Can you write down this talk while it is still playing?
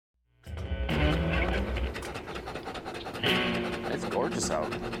gorgeous out.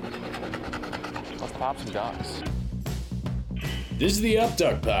 Let's pop some ducks. This is the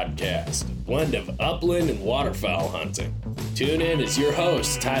Upduck Podcast, a blend of upland and waterfowl hunting. Tune in as your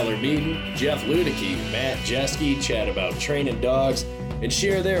hosts, Tyler Meaden, Jeff Ludicky, Matt Jeske, chat about training dogs and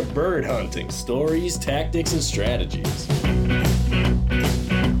share their bird hunting stories, tactics, and strategies.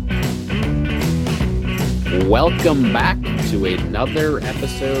 Welcome back to another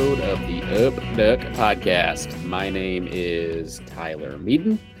episode of the Upduck Podcast. My name is Tyler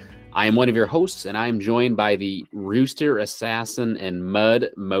Meaden. I am one of your hosts, and I'm joined by the Rooster Assassin and Mud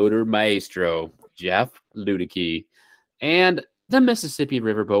Motor Maestro, Jeff Ludicky, and the Mississippi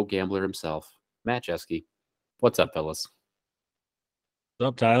Riverboat Gambler himself, Matt Jeske. What's up, fellas? What's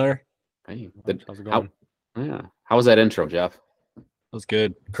up, Tyler? Hey, how's it going? How was that intro, Jeff? That was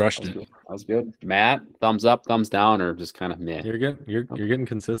good. Crushed it. That was good. Matt, thumbs up, thumbs down, or just kind of meh? You're getting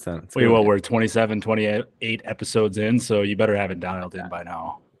consistent. Wait, well, we're 27, 28 episodes in, so you better have it dialed in by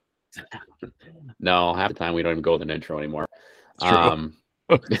now. No, half the time we don't even go with an intro anymore. All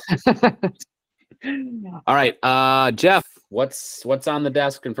right, Jeff, what's on the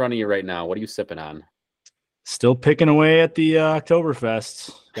desk in front of you right now? What are you sipping on? Still picking away at the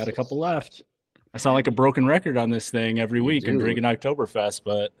Oktoberfest. Got a couple left. I sound like a broken record on this thing every week and drinking Oktoberfest,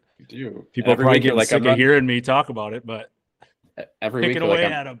 but people probably get sick of hearing me talk about it. But every picking week away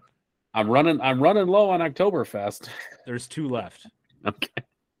at them. I'm running low on Oktoberfest. There's 2 left. Okay.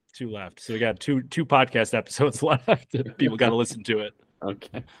 2 left. So we got two podcast episodes left. People got to listen to it.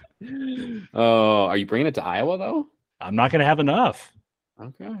 Okay. Oh, are you bringing it to Iowa though? I'm not going to have enough.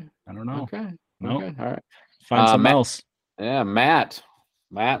 Okay. I don't know. Okay. No. Okay. All right. Find something else. Yeah, Matt,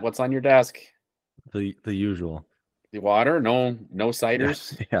 what's on your desk? The usual. The water? No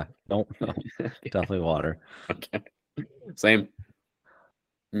ciders? Yeah. No. Definitely water. Okay. Same.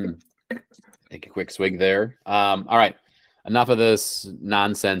 Take a quick swig there. All right. Enough of this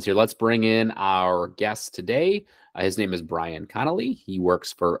nonsense here. Let's bring in our guest today. His name is Brian Conoley. He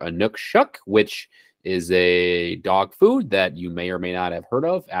works for Inukshuk, which is a dog food that you may or may not have heard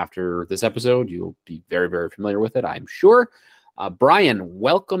of. After this episode, you'll be very, very familiar with it, I'm sure. Brian,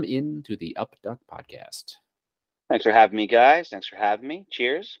 welcome into the Upduck Podcast. Thanks for having me, guys. Thanks for having me.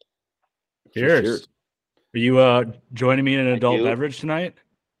 Cheers. Cheers. Are you joining me in an adult beverage tonight?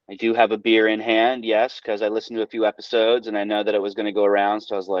 I do have a beer in hand, yes, because I listened to a few episodes and I know that it was going to go around.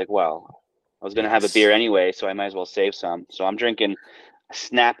 So I was like, well, I was going to have a beer anyway, so I might as well save some. So I'm drinking a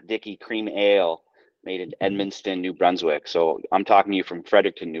Snap Dicky Cream Ale made in Edmundston, New Brunswick. So I'm talking to you from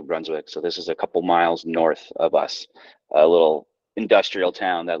Fredericton, New Brunswick. So this is a couple miles north of us, a little industrial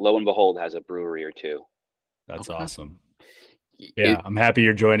town that, lo and behold, has a brewery or two. That's awesome. Yeah, I'm happy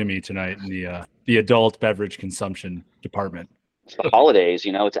you're joining me tonight in the adult beverage consumption department. It's the holidays,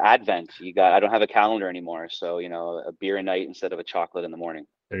 it's Advent. I don't have a calendar anymore. So, a beer a night instead of a chocolate in the morning.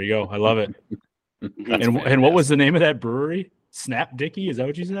 There you go. I love it. And what was the name of that brewery? Snap Dicky? Is that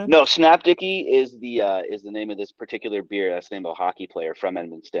what you said? No, Snap Dicky is the name of this particular beer. That's the name of a hockey player from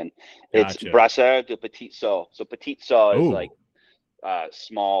Edmundston. It's Gotcha. Brasseur de Petit Saut. So Petit Saut is like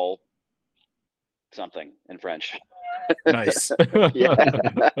small something in French. Nice.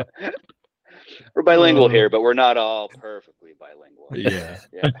 Yeah. We're bilingual here, but we're not all perfectly bilingual. Yeah.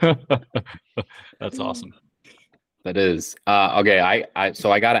 That's awesome. That is. Okay,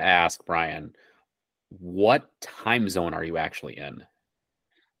 so I got to ask, Brian, what time zone are you actually in?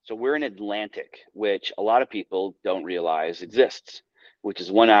 So we're in Atlantic, which a lot of people don't realize exists, which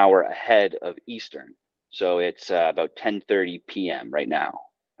is 1 hour ahead of Eastern. So it's about 10:30 p.m. right now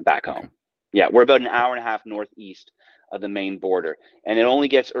back home. Yeah, we're about an hour and a half northeast of the main border. And it only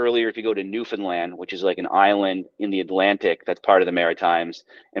gets earlier if you go to Newfoundland, which is like an island in the Atlantic that's part of the Maritimes.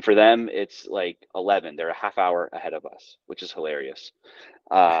 And for them, it's like 11. They're a half hour ahead of us, which is hilarious.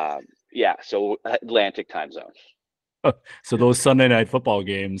 Yeah, so Atlantic time zone. So those Sunday night football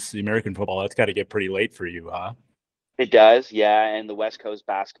games, the American football, that's got to get pretty late for you, huh? It does, yeah. And the West Coast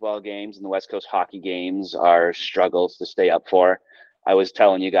basketball games and the West Coast hockey games are struggles to stay up for. I was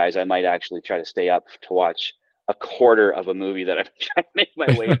telling you guys I might actually try to stay up to watch a quarter of a movie that I'm trying to make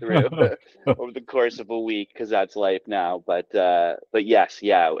my way through over the course of a week, because that's life now. But yes,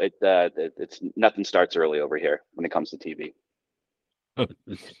 yeah, it's nothing starts early over here when it comes to TV.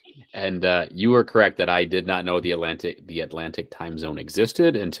 And you were correct that I did not know the Atlantic time zone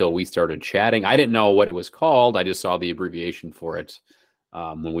existed until we started chatting. I didn't know what it was called. I just saw the abbreviation for it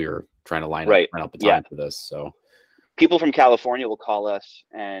when we were trying to line up the time for this. So people from California will call us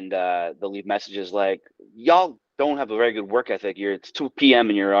and they'll leave messages like, y'all don't have a very good work ethic. It's 2 p.m.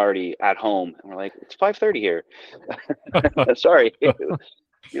 and you're already at home. And we're like, it's 5:30 here. Sorry. You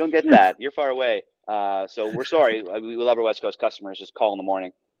don't get that. You're far away. So we're sorry. We love our West Coast customers. Just call in the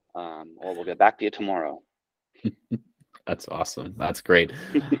morning, or we'll get back to you tomorrow. That's awesome. That's great.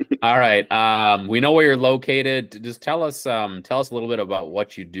 All right. We know where you're located. Just tell us a little bit about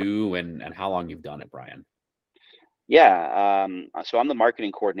what you do and how long you've done it, Brian. Yeah. So I'm the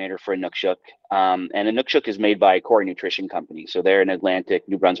marketing coordinator for Inukshuk. And Inukshuk is made by Corey Nutrition Company. So they're an Atlantic,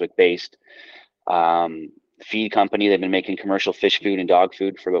 New Brunswick based feed company. They've been making commercial fish food and dog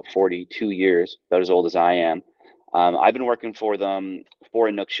food for about 42 years, about as old as I am. I've been working for them for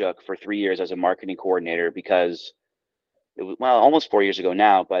Inukshuk for 3 years as a marketing coordinator because it was, well, almost 4 years ago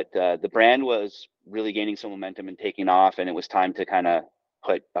now, but the brand was really gaining some momentum and taking off, and it was time to kind of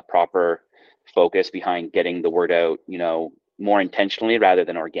put a proper focus behind getting the word out, more intentionally rather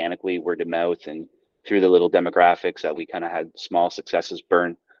than organically, word of mouth and through the little demographics that we kind of had small successes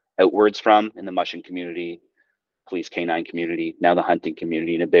burn outwards from in the mushing community, police canine community, now the hunting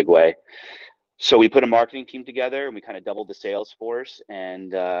community in a big way. So we put a marketing team together and we kind of doubled the sales force,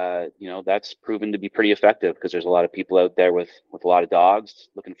 and that's proven to be pretty effective because there's a lot of people out there with a lot of dogs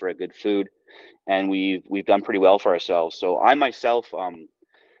looking for a good food, and we've done pretty well for ourselves. So I myself,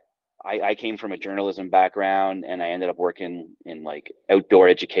 I came from a journalism background, and I ended up working in like outdoor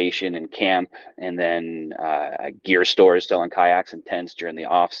education and camp, and then gear stores selling kayaks and tents during the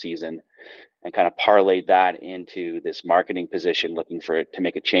off season, and kind of parlayed that into this marketing position, looking to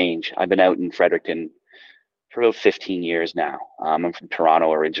make a change. I've been out in Fredericton for about 15 years now. I'm from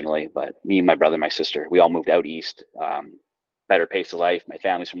Toronto originally, but me and my brother and my sister, we all moved out east. Better pace of life. My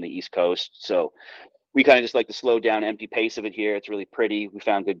family's from the East Coast, so we kind of just like the slow down, empty pace of it here. It's really pretty. We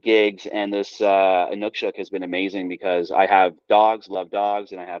found good gigs, and this Inukshuk has been amazing because I have dogs, love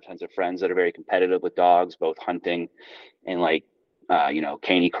dogs, and I have tons of friends that are very competitive with dogs, both hunting and like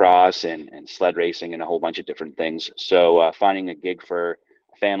canicross and sled racing and a whole bunch of different things. So finding a gig for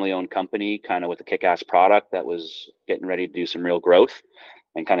a family-owned company, kind of with a kick-ass product that was getting ready to do some real growth,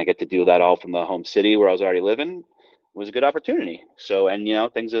 and kind of get to do that all from the home city where I was already living, was a good opportunity. So, and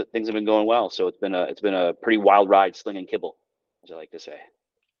things have been going well. So it's been a pretty wild ride, sling and kibble, as I like to say.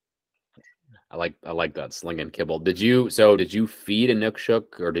 I like that, sling and kibble. Did you feed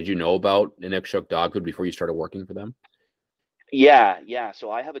Inukshuk, or did you know about Inukshuk dog food before you started working for them? Yeah. So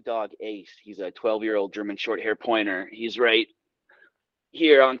I have a dog, Ace. He's a 12-year-old German short hair pointer. He's right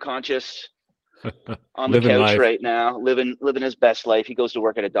here, unconscious, on the couch life right now, living his best life. He goes to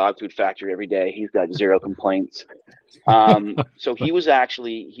work at a dog food factory every day. He's got zero complaints. So he's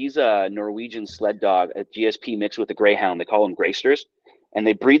a Norwegian sled dog, a GSP mixed with a greyhound. They call them greysters, and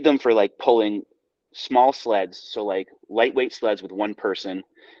they breed them for like pulling small sleds. So like lightweight sleds with one person,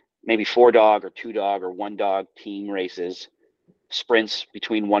 maybe 4-dog or 2-dog or 1-dog team races, sprints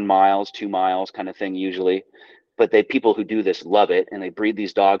between 1 mile, 2 miles kind of thing usually. But people who do this love it, and they breed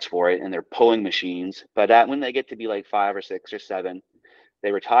these dogs for it, and they're pulling machines. But when they get to be like 5 or 6 or 7,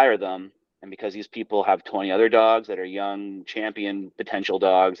 they retire them. And because these people have 20 other dogs that are young champion potential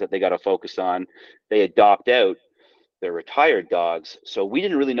dogs that they got to focus on, they adopt out their retired dogs. So we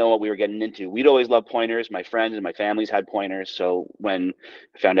didn't really know what we were getting into. We'd always loved pointers. My friends and my families had pointers. So when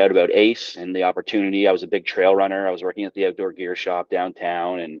I found out about Ace and the opportunity, I was a big trail runner. I was working at the outdoor gear shop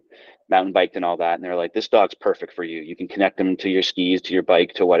downtown and mountain biked and all that. And they're like, this dog's perfect for you. You can connect him to your skis, to your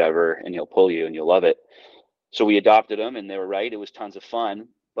bike, to whatever, and he'll pull you and you'll love it. So we adopted him, and they were right. It was tons of fun,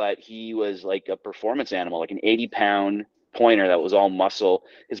 but he was like a performance animal, like an 80-pound pointer that was all muscle.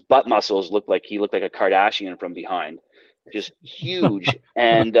 His butt muscles looked like a Kardashian from behind. Just huge.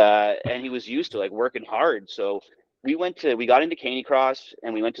 and he was used to like working hard. So we got into canicross,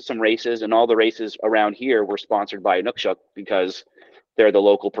 and we went to some races, and all the races around here were sponsored by Inukshuk because they're the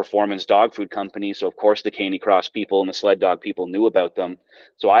local performance dog food company. So of course the canicross people and the sled dog people knew about them.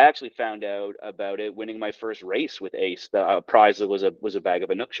 So I actually found out about it winning my first race with Ace. The prize was a bag of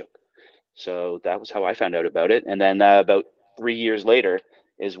Inukshuk. So that was how I found out about it. And then about 3 years later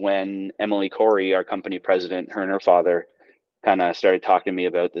is when Emily Corey, our company president, her and her father, kind of started talking to me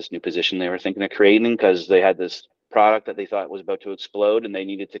about this new position they were thinking of creating, because they had this product that they thought was about to explode, and they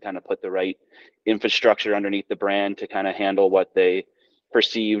needed to kind of put the right infrastructure underneath the brand to kind of handle what they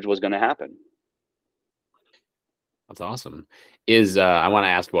perceived was going to happen. That's awesome. I want to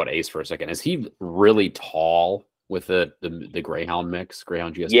ask about Ace for a second. Is he really tall with the Greyhound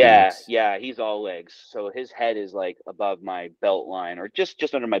GSP mix? Yeah, he's all legs. So his head is like above my belt line, or just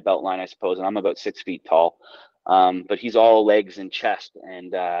under my belt line, I suppose. And I'm about 6 feet tall. But he's all legs and chest,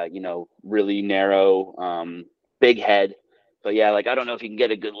 and really narrow, big head. But yeah, like I don't know if you can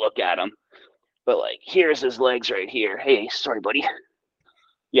get a good look at him, but like here's his legs right here. Hey, sorry, buddy.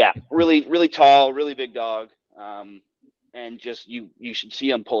 Yeah, really, really tall, really big dog. and just you should see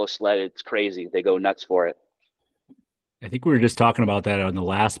them pull a sled. It's crazy. They go nuts for it. I think we were just talking about that on the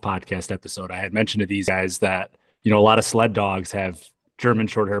last podcast episode. I had mentioned to these guys that, a lot of sled dogs have German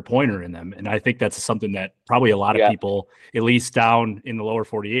short hair pointer in them. And I think that's something that probably a lot of people, at least down in the lower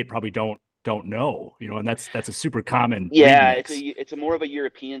 48, probably don't know, and that's a super common. Yeah, it's a more of a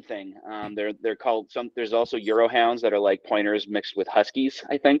European thing. They're called there's also Euro hounds that are like pointers mixed with huskies,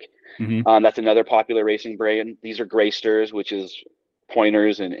 I think. Mm-hmm. That's another popular racing breed. These are greysters, which is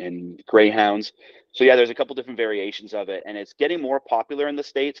pointers and greyhounds. So yeah, there's a couple different variations of it, and it's getting more popular in the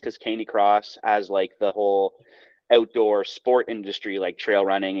States because Canicross, as like the whole outdoor sport industry, like trail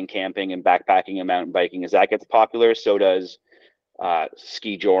running and camping and backpacking and mountain biking, as that gets popular, so does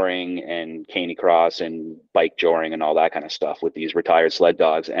ski joring and canicross and bike joring and all that kind of stuff with these retired sled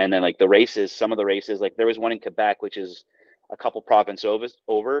dogs. And then like the races, some of the races, like there was one in Quebec, which is a couple provinces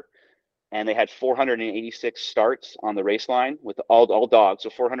over, and they had 486 starts on the race line with all dogs. So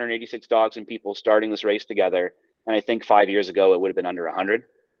 486 dogs and people starting this race together. And I think 5 years ago, it would have been under 100.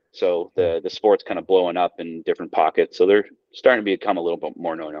 So the sport's kind of blowing up in different pockets. So they're starting to become a little bit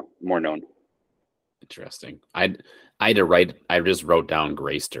more known. Interesting. I just wrote down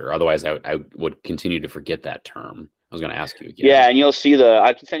greyster. Otherwise, I would continue to forget that term. I was going to ask you again. Yeah, and you'll see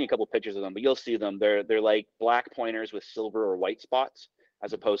I can send you a couple pictures of them, but you'll see them. They're like black pointers with silver or white spots,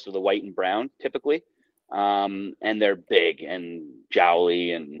 as opposed to the white and brown typically. And they're big and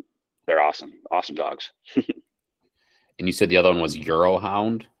jowly, and they're awesome dogs. And you said the other one was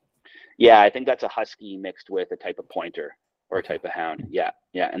Eurohound? Yeah, I think that's a husky mixed with a type of pointer or a type of hound. Yeah,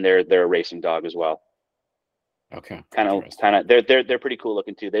 and they're a racing dog as well. Okay. Kind of. They're pretty cool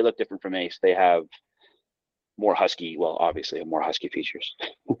looking too. They look different from Ace. They have more husky. Well, obviously, more husky features.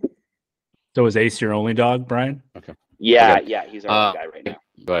 So is Ace your only dog, Brian? Okay. Yeah, he's our only guy right now.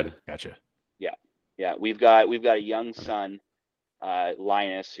 Good. Gotcha. Yeah. We've got a young son,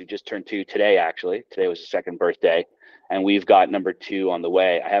 Linus, who just turned 2 today. Actually, today was his 2nd birthday, and we've got number 2 on the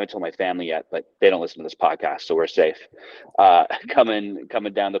way. I haven't told my family yet, but they don't listen to this podcast, so we're safe. Coming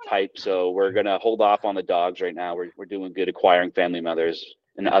down the pipe. So we're gonna hold off on the dogs right now. We're doing good acquiring family members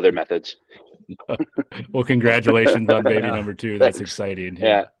and other methods. Well, congratulations on baby number 2. That's exciting.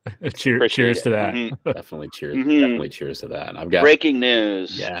 Yeah. Cheers to that. Mm-hmm. Definitely cheers. Mm-hmm. Definitely cheers to that. I've got breaking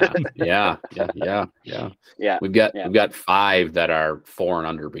news. Yeah. We've got 5 that are 4 and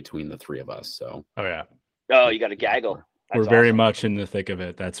under between the 3 of us. So. Oh yeah. Oh, you got a gaggle. That's We're very much in the thick of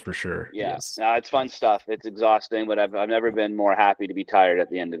it. That's for sure. Yeah. Yes. No, it's fun stuff. It's exhausting, but I've never been more happy to be tired at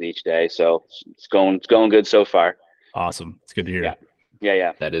the end of each day. So it's going good so far. Awesome. It's good to hear.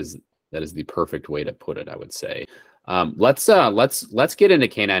 Yeah. That is the perfect way to put it, I would say. Let's get into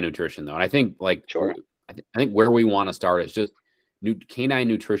canine nutrition though. And I think sure. I think where we want to start is just canine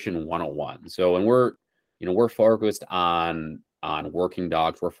nutrition 101. So when we're focused on working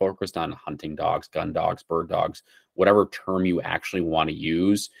dogs, we're focused on hunting dogs, gun dogs, bird dogs, whatever term you actually want to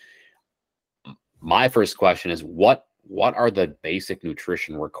use. My first question is what are the basic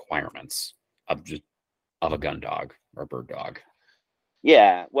nutrition requirements of a gun dog or a bird dog?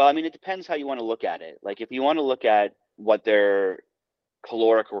 Yeah, well, I mean, it depends how you want to look at it. Like, if you want to look at what their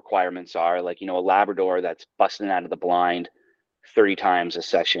caloric requirements are, like, a Labrador that's busting out of the blind 30 times a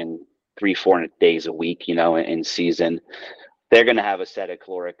session, 3-4 days a week, in season, they're going to have a set of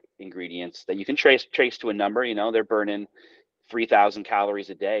caloric ingredients that you can trace to a number. They're burning 3,000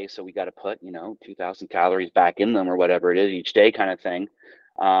 calories a day, so we got to put 2,000 calories back in them or whatever it is each day, kind of thing.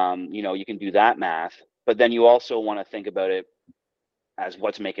 You can do that math, but then you also want to think about it as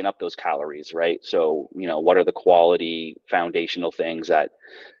what's making up those calories, right? So, what are the quality foundational things that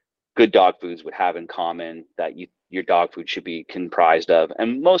good dog foods would have in common that your dog food should be comprised of?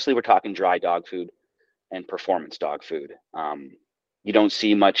 And mostly we're talking dry dog food and performance dog food. You don't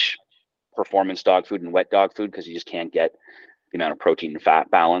see much performance dog food and wet dog food because you just can't get the amount of protein and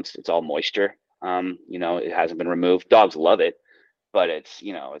fat balanced. It's all moisture. It hasn't been removed. Dogs love it, but it's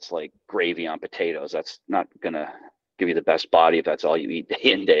like gravy on potatoes. That's not gonna give you the best body if that's all you eat day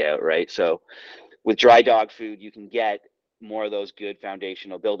in, day out, right? So with dry dog food, you can get more of those good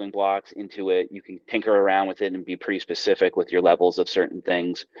foundational building blocks into it. You can tinker around with it and be pretty specific with your levels of certain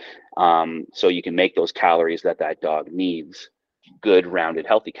things. So you can make those calories that dog needs, good, rounded,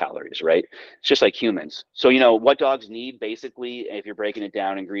 healthy calories, right? It's just like humans. So, what dogs need basically, if you're breaking it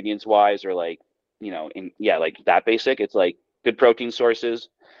down ingredients wise, or like that basic, it's like good protein sources.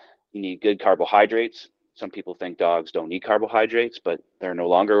 You need good carbohydrates. Some people think dogs don't need carbohydrates, but they're no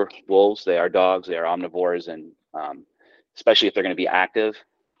longer wolves. They are dogs. They are omnivores. And especially if they're going to be active,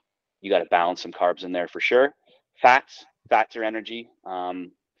 you got to balance some carbs in there for sure. Fats are energy.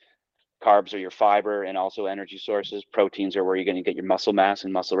 Carbs are your fiber and also energy sources. Proteins are where you're going to get your muscle mass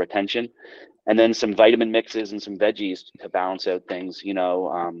and muscle retention. And then some vitamin mixes and some veggies to balance out things,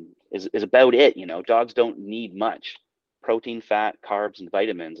 is about it. Dogs don't need much. Protein, fat, carbs, and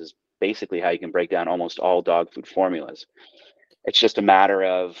vitamins is basically how you can break down almost all dog food formulas. It's just a matter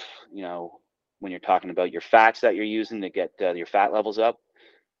of, when you're talking about your fats that you're using to get your fat levels up,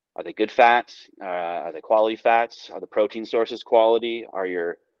 are they good fats? Are they quality fats? Are the protein sources quality? Are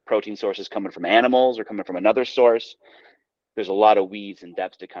your protein sources coming from animals or coming from another source? There's a lot of weeds and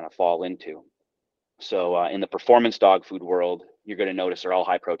depths to kind of fall into. So in the performance dog food world, you're going to notice they're all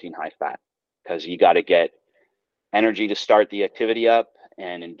high protein, high fat, because you got to get energy to start the activity up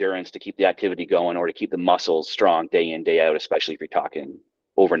and endurance to keep the activity going, or to keep the muscles strong day in, day out, especially if you're talking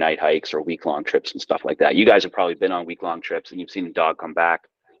overnight hikes or week-long trips and stuff like that. You guys have probably been on week-long trips and you've seen a dog come back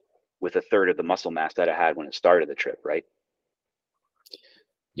with a third of the muscle mass that it had when it started the trip, right?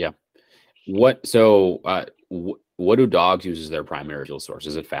 Yeah. What do dogs use as their primary fuel source?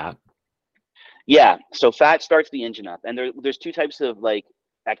 Is it fat? Yeah. So fat starts the engine up, and there's two types of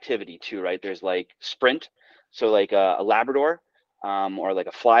activity too, right? There's sprint. So a Labrador, or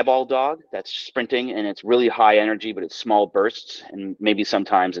a fly ball dog that's sprinting and it's really high energy, but it's small bursts. And maybe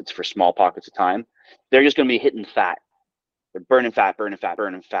sometimes it's for small pockets of time. They're just going to be hitting fat. They're burning fat, burning fat,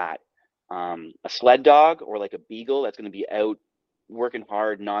 burning fat. A sled dog or a beagle that's going to be out working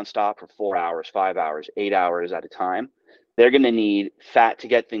hard nonstop for 4 hours, 5 hours, 8 hours at a time. They're going to need fat to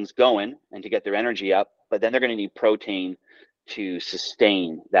get things going and to get their energy up, but then they're going to need protein to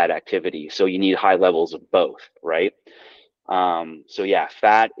sustain that activity. So you need high levels of both, right? So yeah,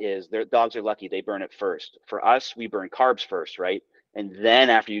 fat is, their dogs are lucky, they burn it first. For us, we burn carbs first, right? And then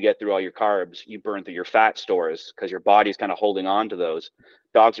after you get through all your carbs, you burn through your fat stores because your body's kind of holding on to those.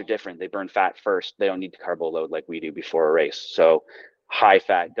 Dogs are different. They burn fat first. They don't need to carbo load like we do before a race. So high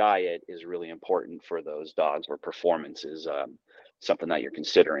fat diet is really important for those dogs where performance is something that you're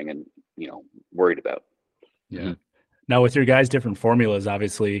considering and, worried about. Yeah. Mm-hmm. Now with your guys' different formulas,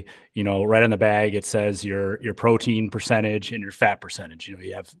 obviously, right on the bag, it says your protein percentage and your fat percentage.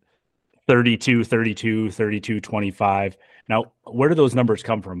 You have 32, 32, 32, 25. Now, where do those numbers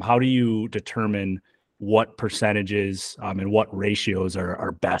come from? How do you determine what percentages and what ratios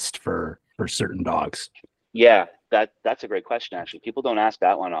are best for certain dogs? Yeah, that's a great question, actually. People don't ask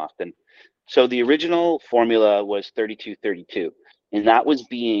that one often. So the original formula was 32, 32, and that was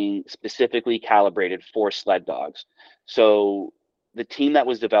being specifically calibrated for sled dogs. So the team that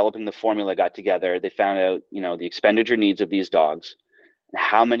was developing the formula got together. They found out, the expenditure needs of these dogs,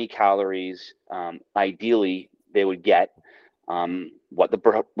 how many calories ideally they would get, what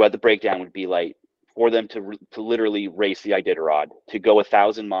the breakdown would be like for them to literally race the Iditarod, to go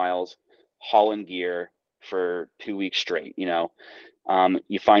 1,000 miles, haul in gear for 2 weeks straight.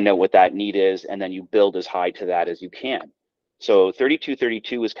 You find out what that need is, and then you build as high to that as you can. So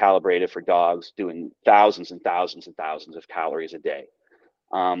 32-32 was calibrated for dogs doing thousands and thousands and thousands of calories a day.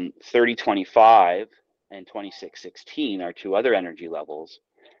 30-25 and 26-16 are two other energy levels.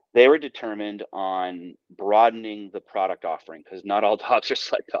 They were determined on broadening the product offering because not all dogs are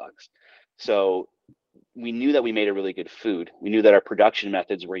sled dogs. So we knew that we made a really good food. We knew that our production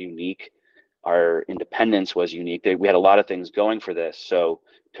methods were unique. Our independence was unique. We had a lot of things going for this. So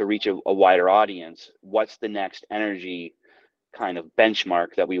to reach a wider audience, what's the next energy kind of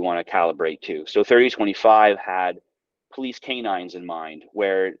benchmark that we want to calibrate to? So 30-25 had police canines in mind,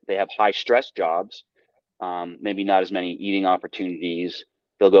 where they have high stress jobs, maybe not as many eating opportunities.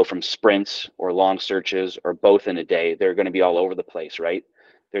 They'll go from sprints or long searches or both in a day. They're going to be all over the place, right?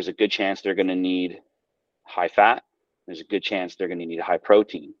 There's a good chance they're going to need high fat. There's a good chance they're going to need high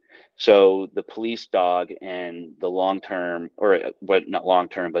protein. So the police dog and the long-term, or what, not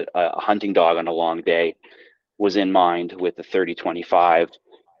long-term, but a hunting dog on a long day was in mind with the 30-25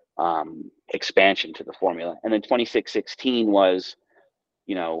 expansion to the formula. And then 26-16 was,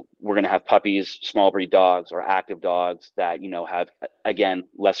 we're going to have puppies, small breed dogs, or active dogs that, have, again,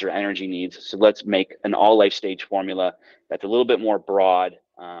 lesser energy needs. So let's make an all life stage formula that's a little bit more broad,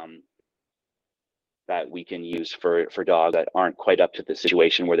 that we can use for dogs that aren't quite up to the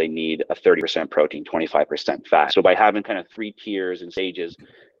situation where they need a 30% protein, 25% fat. So by having kind of 3 tiers and stages,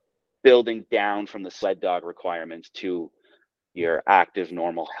 building down from the sled dog requirements to your active,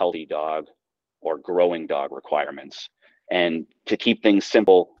 normal, healthy dog or growing dog requirements. And to keep things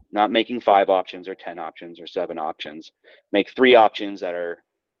simple, not making 5 options or 10 options or 7 options, make 3 options that are,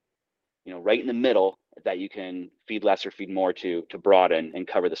 right in the middle, that you can feed less or feed more to broaden and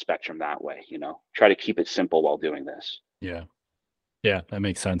cover the spectrum that way. Try to keep it simple while doing this. Yeah, that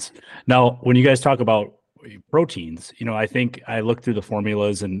makes sense. Now, when you guys talk about proteins, I think I looked through the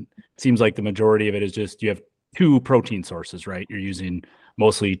formulas and it seems like the majority of it is just you have two protein sources, right? You're using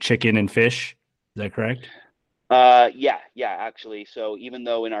mostly chicken and fish. Is that correct? Yeah, actually. So even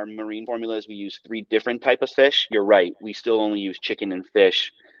though in our marine formulas we use 3 different type of fish, you're right. We still only use chicken and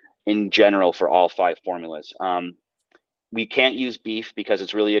fish in general for all 5 formulas. We can't use beef because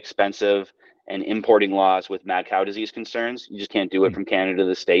it's really expensive, and importing laws with mad cow disease concerns. You just can't do it from Canada to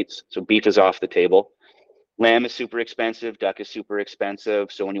the States. So beef is off the table. Lamb is super expensive. Duck is super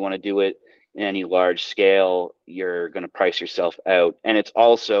expensive. So when you want to do it in any large scale, you're going to price yourself out. And it's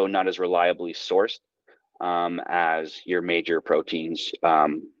also not as reliably sourced as your major proteins,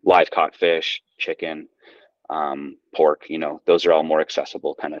 live caught fish, chicken, pork, those are all more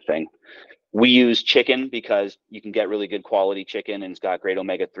accessible kind of thing. We use chicken because you can get really good quality chicken, and it's got great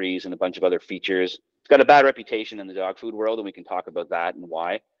omega-3s and a bunch of other features. It's got a bad reputation in the dog food world, and we can talk about that and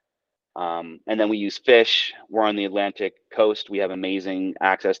why. And then we use fish. We're on the Atlantic coast. We have amazing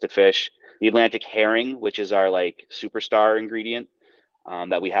access to fish. The Atlantic herring, which is our like superstar ingredient,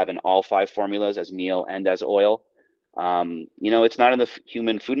 that we have in all 5 formulas as meal and as oil. It's not in the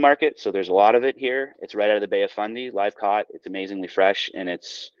human food market, so there's a lot of it here. It's right out of the Bay of Fundy, live caught. It's amazingly fresh, and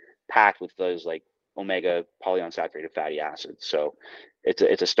it's packed with those like omega polyunsaturated fatty acids. So it's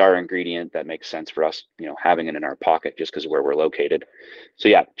a star ingredient that makes sense for us, having it in our pocket just because of where we're located. So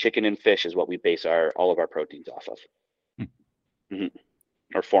yeah, chicken and fish is what we base all of our proteins off of.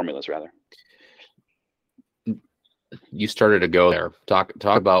 Or formulas rather. You started to go there. Talk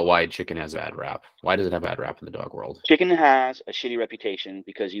about why chicken has a bad rap. Why does it have a bad rap in the dog world? Chicken has a shitty reputation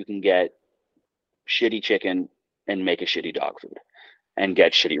because you can get shitty chicken and make a shitty dog food and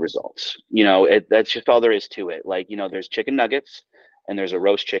get shitty results. That's just all there is to it. Like, there's chicken nuggets and there's a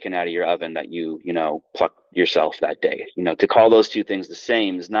roast chicken out of your oven that you pluck yourself that day. To call those two things the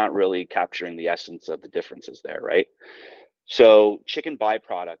same is not really capturing the essence of the differences there, right? So chicken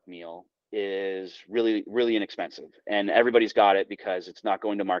byproduct meal is really, really inexpensive, and everybody's got it because it's not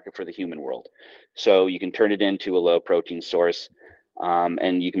going to market for the human world. So you can turn it into a low protein source,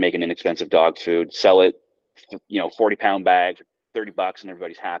 and you can make an inexpensive dog food, sell it, 40-pound bag for $30, and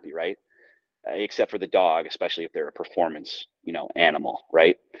everybody's happy, right? Except for the dog, especially if they're a performance, animal,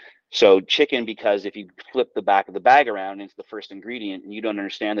 right? So chicken, because if you flip the back of the bag around into the first ingredient and you don't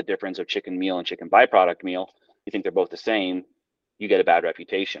understand the difference of chicken meal and chicken byproduct meal, you think they're both the same, you get a bad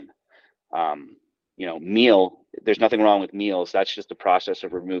reputation. Meal, there's nothing wrong with meals. That's just a process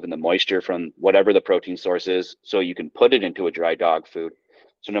of removing the moisture from whatever the protein source is so you can put it into a dry dog food.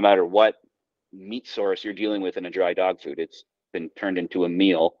 So no matter what meat source you're dealing with in a dry dog food, it's been turned into a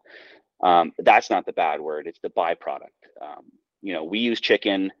meal. That's not the bad word. It's the byproduct. We use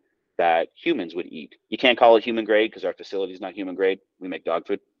chicken that humans would eat. You can't call it human grade because our facility is not human grade. We make dog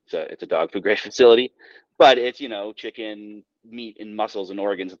food. It's a dog food grade facility, but it's, chicken meat and muscles and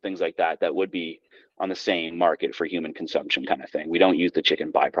organs and things like that would be on the same market for human consumption kind of thing. We don't use the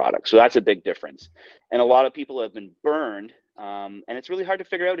chicken byproduct. So that's a big difference. And a lot of people have been burned. And it's really hard to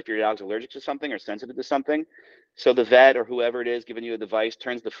figure out if your dog's allergic to something or sensitive to something. So the vet or whoever it is giving you a device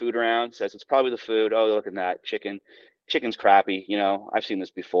turns the food around, says it's probably the food. Oh, look at that chicken. Chicken's crappy. I've seen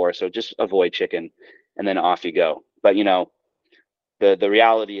this before. So just avoid chicken and then off you go. But, the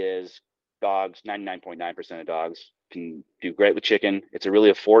reality is dogs, 99.9% of dogs can do great with chicken. It's a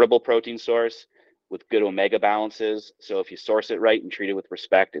really affordable protein source with good omega balances. So if you source it right and treat it with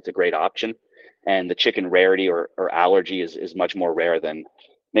respect, it's a great option. And the chicken rarity or allergy is much more rare than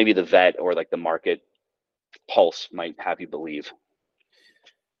maybe the vet or like the market pulse might have you believe.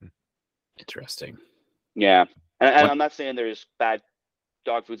 Interesting. Yeah. And I'm not saying there's bad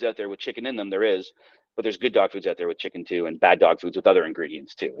dog foods out there with chicken in them. There is, but there's good dog foods out there with chicken too, and bad dog foods with other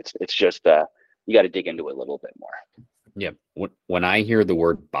ingredients too. It's just you got to dig into it a little bit more. Yeah. When I hear the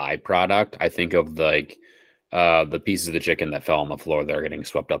word byproduct, I think of the pieces of the chicken that fell on the floor that are getting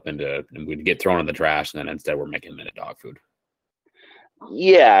swept up into, and would get thrown in the trash, and then instead we're making them into dog food.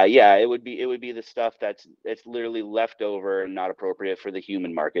 Yeah, it would be the stuff that's literally left over and not appropriate for the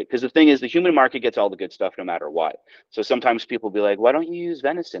human market. Because the thing is, the human market gets all the good stuff no matter what. So sometimes people be like, "Why don't you use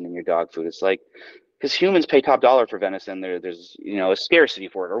venison in your dog food?" It's like, because humans pay top dollar for venison. There's a scarcity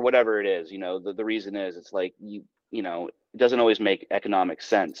for it or whatever it is. The reason is it's like it doesn't always make economic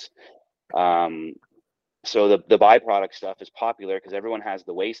sense. So the byproduct stuff is popular because everyone has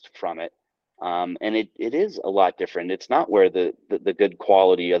the waste from it. And it is a lot different. It's not where the good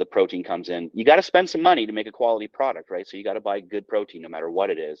quality of the protein comes in. You got to spend some money to make a quality product, right? So you got to buy good protein no matter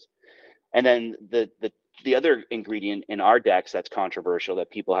what it is. And then the other ingredient in our decks that's controversial that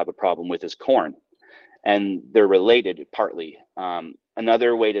people have a problem with is corn. And they're related partly.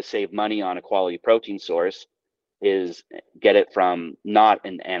 another way to save money on a quality protein source is get it from not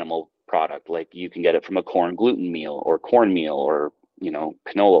an animal product. Like you can get it from a corn gluten meal or cornmeal or,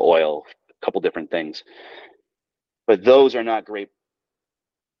 canola oil, a couple different things. But those are not great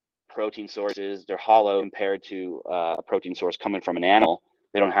protein sources. They're hollow compared to a protein source coming from an animal.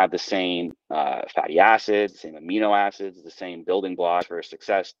 They don't have the same fatty acids, the same amino acids, the same building blocks for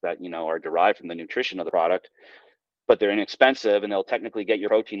success that, are derived from the nutrition of the product. But they're inexpensive and they'll technically get your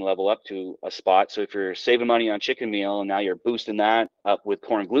protein level up to a spot. So if you're saving money on chicken meal and now you're boosting that up with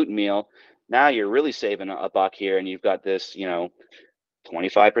corn gluten meal, now you're really saving a buck here, and you've got this,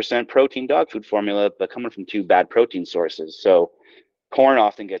 25% protein dog food formula, but coming from 2 bad protein sources. So corn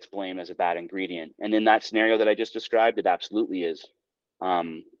often gets blamed as a bad ingredient. And in that scenario that I just described, it absolutely is.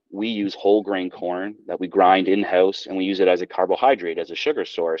 We use whole grain corn that we grind in-house, and we use it as a carbohydrate, as a sugar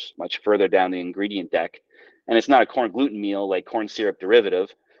source, much further down the ingredient deck. And it's not a corn gluten meal like corn syrup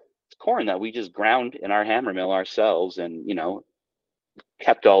derivative. It's corn that we just ground in our hammer mill ourselves and,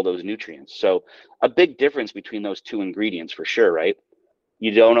 kept all those nutrients. So a big difference between those 2 ingredients for sure, right?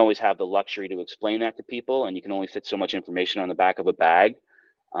 You don't always have the luxury to explain that to people, and you can only fit so much information on the back of a bag.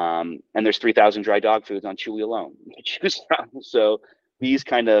 And there's 3,000 dry dog foods on Chewy alone to choose from. So these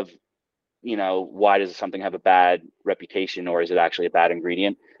kind of, why does something have a bad reputation, or is it actually a bad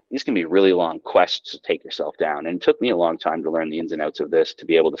ingredient? These can be really long quests to take yourself down. And it took me a long time to learn the ins and outs of this, to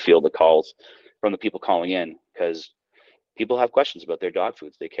be able to field the calls from the people calling in, because people have questions about their dog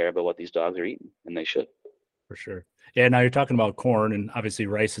foods. They care about what these dogs are eating, and they should. For sure. Yeah, now you're talking about corn, and obviously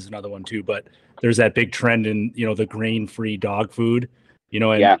rice is another one too, but there's that big trend in, the grain-free dog food,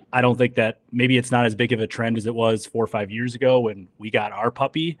 and yeah. I don't think that maybe it's not as big of a trend as it was 4 or 5 years ago when we got our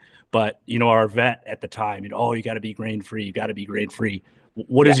puppy, but, our vet at the time, you got to be grain-free, you got to be grain-free.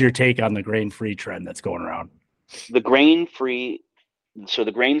 What is your take on the grain-free trend that's going around? The grain-free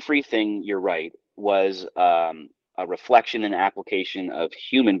thing, you're right, was a reflection and application of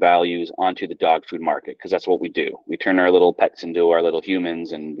human values onto the dog food market, because that's what we do. We turn our little pets into our little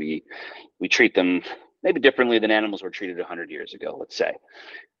humans, and we treat them maybe differently than animals were treated 100 years ago, let's say.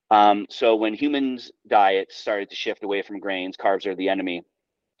 So when humans' diets started to shift away from grains, carbs are the enemy,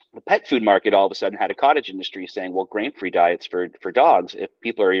 the pet food market all of a sudden had a cottage industry saying, well, grain-free diets for dogs. If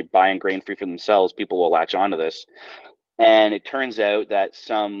people are buying grain-free for themselves, people will latch onto this. And it turns out that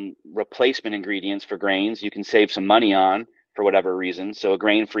some replacement ingredients for grains you can save some money on for whatever reason. So a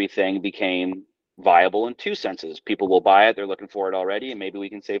grain-free thing became viable in 2 senses. People will buy it, they're looking for it already, and maybe we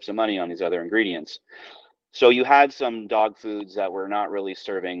can save some money on these other ingredients. So you had some dog foods that were not really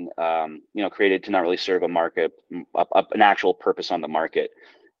serving, created to not really serve a market, an actual purpose on the market.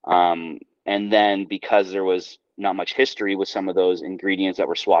 And then because there was not much history with some of those ingredients that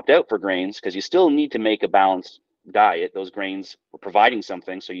were swapped out for grains, because you still need to make a balanced diet. Those grains were providing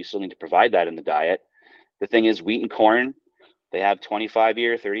something, so you still need to provide that in the diet. The thing is, wheat and corn, they have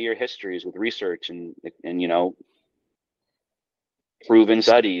 25-year, 30-year histories with research and proven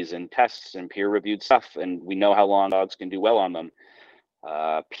studies and tests and peer-reviewed stuff, and we know how long dogs can do well on them.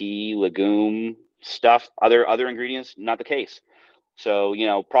 Pea, legume stuff, other ingredients, not the case. So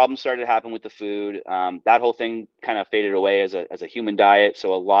problems started to happen with the food. That whole thing kind of faded away as a human diet.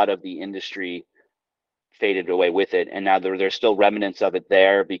 So a lot of the industry faded away with it, and now there's still remnants of it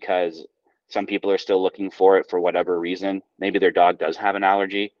there because some people are still looking for it for whatever reason. Maybe their dog does have an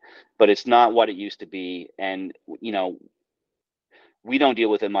allergy, but it's not what it used to be. And we don't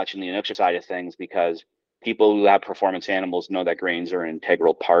deal with it much in the Inukshuk side of things because people who have performance animals know that grains are an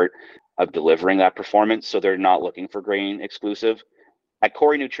integral part of delivering that performance, so they're not looking for grain exclusive. At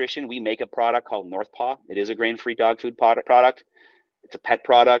Corey Nutrition, we make a product called North Paw. It is a grain-free dog food product. It's a pet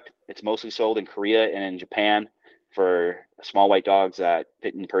product. It's mostly sold in Korea and in Japan for small white dogs that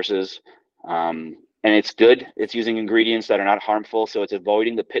fit in purses. And it's good. It's using ingredients that are not harmful. So it's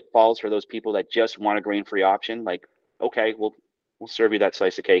avoiding the pitfalls for those people that just want a grain-free option. Like, okay, we'll serve you that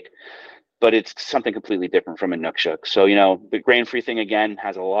slice of cake. But it's something completely different from Inukshuk. So, the grain-free thing, again,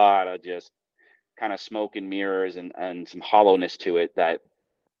 has a lot of just kind of smoke and mirrors and some hollowness to it that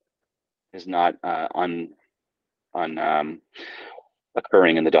is not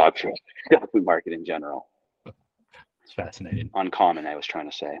occurring in the dog food market in general. It's fascinating. Uncommon, I was trying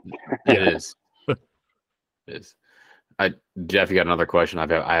to say. It is. It is. Jeff, you got another question?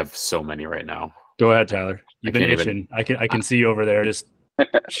 I have so many right now. Go ahead, Tyler. You've been itching. I can see you over there just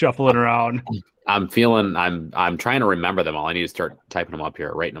shuffling around. I'm trying to remember them all. I need to start typing them up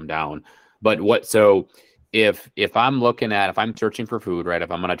here, writing them down. But so if I'm searching for food, right,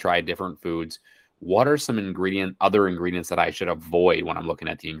 if I'm going to try different foods, what are some other ingredients that I should avoid when I'm looking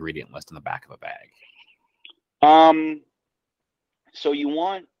at the ingredient list in the back of a bag? So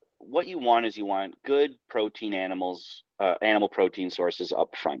what you want is good protein animal protein sources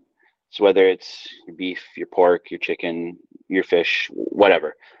up front. So whether it's your beef, your pork, your chicken, your fish,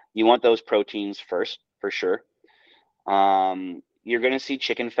 whatever, you want those proteins first for sure. You're going to see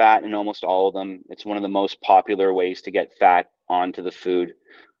chicken fat in almost all of them. It's one of the most popular ways to get fat onto the food.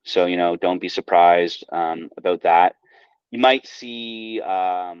 So, don't be surprised about that. You might see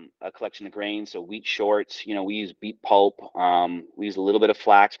a collection of grains. So wheat shorts, we use beet pulp. We use a little bit of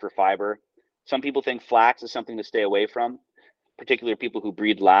flax for fiber. Some people think flax is something to stay away from, particularly people who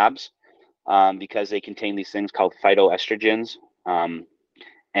breed labs, because they contain these things called phytoestrogens.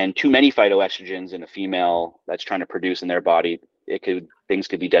 And too many phytoestrogens in a female that's trying to produce in their body, things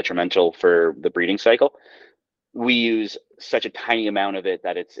could be detrimental for the breeding cycle. We use such a tiny amount of it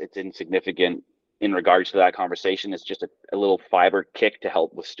that it's insignificant in regards to that conversation. It's just a little fiber kick to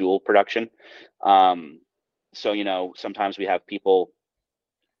help with stool production. So, sometimes we have people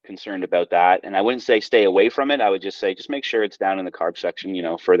concerned about that, and I wouldn't say stay away from it. I would just say just make sure it's down in the carb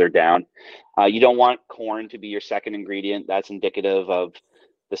section, further down. You don't want corn to be your second ingredient. That's indicative of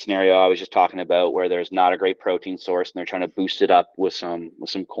the scenario I was just talking about, where there's not a great protein source and they're trying to boost it up with some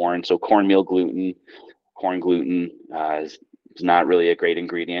corn. So corn gluten is not really a great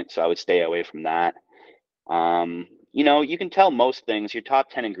ingredient, so I would stay away from that. You can tell most things. Your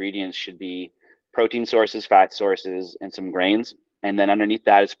top 10 ingredients should be protein sources, fat sources, and some grains. And then underneath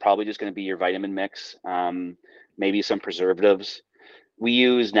that, it's probably just going to be your vitamin mix, maybe some preservatives. We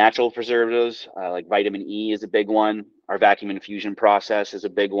use natural preservatives, like vitamin E is a big one. Our vacuum infusion process is a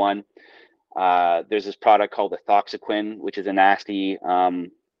big one. There's this product called ethoxyquin, which is a nasty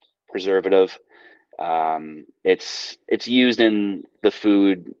preservative. It's used in the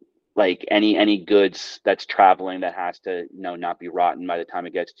food, like any goods that's traveling that has to not be rotten by the time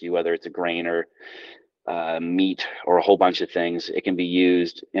it gets to you, whether it's a grain or meat or a whole bunch of things. It can be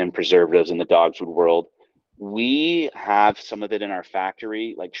used in preservatives in the dog food world. We have some of it in our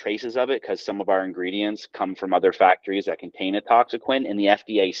factory, like traces of it, because some of our ingredients come from other factories that contain ethoxyquin, and the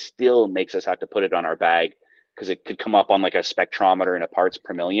FDA still makes us have to put it on our bag because it could come up on like a spectrometer in a parts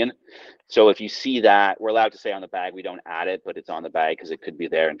per million. So if you see that, we're allowed to say on the bag, we don't add it, but it's on the bag because it could be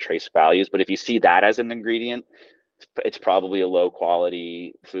there in trace values. But if you see that as an ingredient, it's probably a low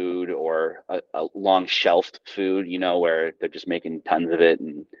quality food or a long shelved food, where they're just making tons of it,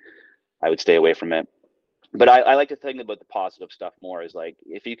 and I would stay away from it. But I like to think about the positive stuff more, is like,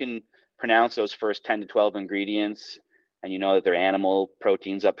 if you can pronounce those first 10 to 12 ingredients, and that they're animal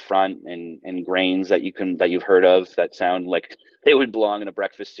proteins up front, and grains that you've heard of that sound like they would belong in a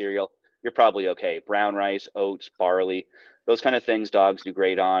breakfast cereal, you're probably okay. Brown rice, oats, barley, those kind of things dogs do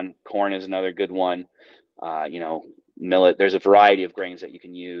great on. Corn is another good one. Millet. There's a variety of grains that you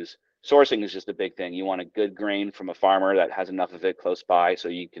can use. Sourcing is just a big thing. You want a good grain from a farmer that has enough of it close by so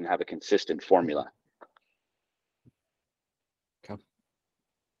you can have a consistent formula.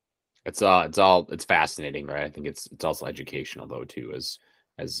 It's fascinating, right? I think it's also educational though too, as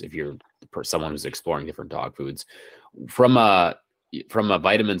if you're someone who's exploring different dog foods from a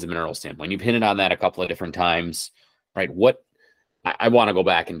vitamins and mineral standpoint. You've hinted on that a couple of different times, right? I want to go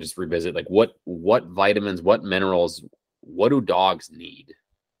back and just revisit, like, what vitamins, what minerals, what do dogs need?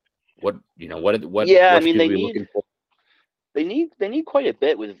 What yeah, I mean, they need quite a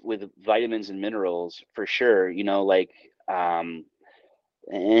bit with vitamins and minerals for sure,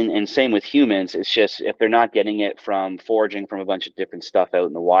 and same with humans. It's just, if they're not getting it from foraging from a bunch of different stuff out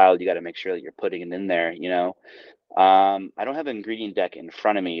in the wild, you got to make sure that you're putting it in there. I don't have an ingredient deck in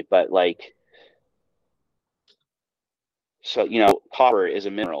front of me, but copper is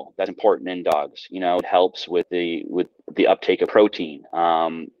a mineral that's important in dogs. It helps with the uptake of protein.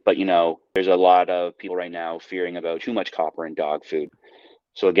 But there's a lot of people right now fearing about too much copper in dog food.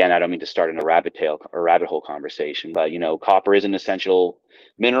 So again, I don't mean to start in a rabbit hole conversation, but copper is an essential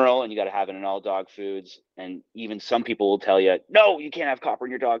mineral, and you got to have it in all dog foods. And even some people will tell you, no, you can't have copper in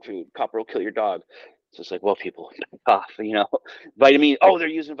your dog food. Copper will kill your dog. So it's like, well, people, vitamin. Oh, they're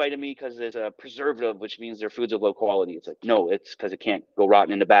using vitamin E because there's a preservative, which means their food's of low quality. It's like, no, it's because it can't go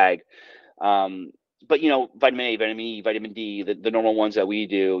rotten in the bag. But vitamin A, vitamin E, vitamin D, the normal ones that we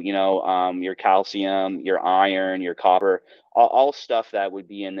do, your calcium, your iron, your copper, all stuff that would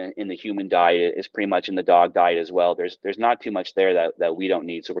be in the human diet is pretty much in the dog diet as well. There's not too much there that we don't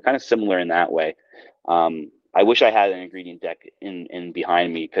need. So we're kind of similar in that way. I wish I had an ingredient deck in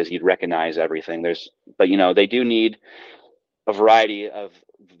behind me, because you'd recognize everything. But they do need a variety of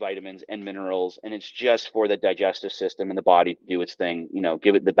vitamins and minerals, and it's just for the digestive system and the body to do its thing.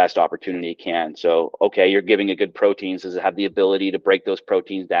 Give it the best opportunity it can. So, okay, you're giving it good proteins. Does it have the ability to break those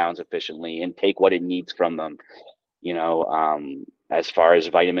proteins down sufficiently and take what it needs from them? as far as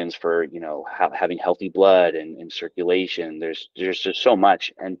vitamins for, you know, having healthy blood and circulation. There's just so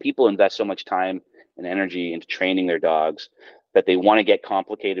much, and people invest so much time and energy into training their dogs that they want to get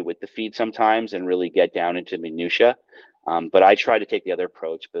complicated with the feed sometimes and really get down into minutia. But I try to take the other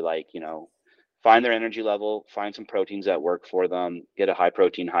approach, but like, you know, find their energy level, find some proteins that work for them, get a high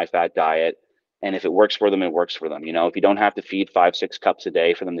protein, high fat diet. And if it works for them, it works for them. You know, if you don't have to feed 5-6 cups a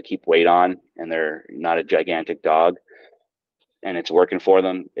day for them to keep weight on, and they're not a gigantic dog, and it's working for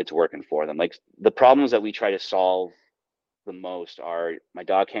them, it's working for them. Like, the problems that we try to solve the most are, my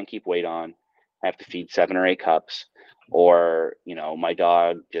dog can't keep weight on, I have to feed 7 or 8 cups, or, you know, my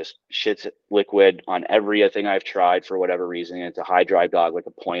dog just shits liquid on everything I've tried for whatever reason. It's a high drive dog, like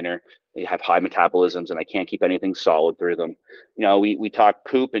a pointer. They have high metabolisms and I can't keep anything solid through them. You know, we talk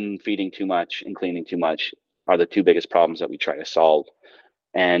poop and feeding too much and cleaning too much are the 2 biggest problems that we try to solve.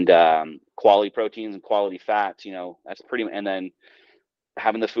 And quality proteins and quality fats, you know, that's pretty, and then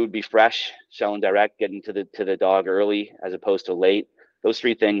having the food be fresh, selling direct, getting to the dog early as opposed to late. Those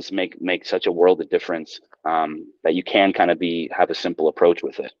 3 things make such a world of difference, that you can kind of have a simple approach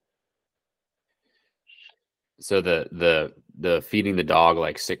with it. So the feeding the dog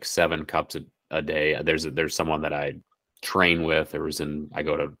like 6-7 cups a day. There's someone that I train with. I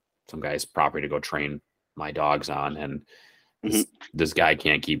go to some guy's property to go train my dogs on, and this guy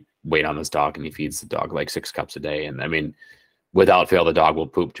can't keep weight on this dog, and he feeds the dog like 6 cups a day. And I mean, without fail, the dog will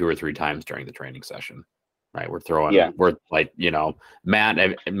poop 2 or 3 times during the training session. Right, we're like, you know, Matt,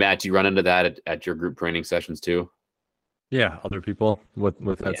 do you run into that at your group training sessions too? Yeah, other people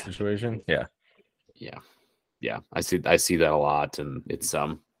with that situation. Yeah. I see that a lot, and it's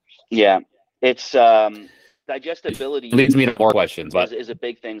digestibility leads me to more questions, but is a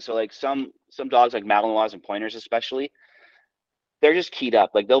big thing. So like some dogs, like Malinois and pointers especially, they're just keyed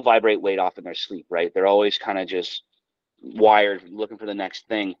up. Like, they'll vibrate weight off in their sleep, right? They're always kind of just wired, looking for the next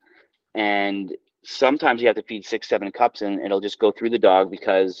thing. And sometimes you have to feed 6-7 cups and it'll just go through the dog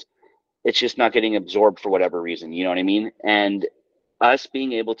because it's just not getting absorbed for whatever reason. You know what I mean? And us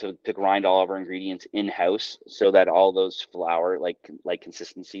being able to grind all of our ingredients in-house so that all those flour, like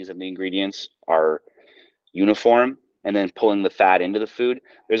consistencies of the ingredients are uniform, and then pulling the fat into the food.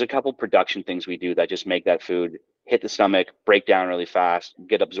 There's a couple production things we do that just make that food hit the stomach, break down really fast,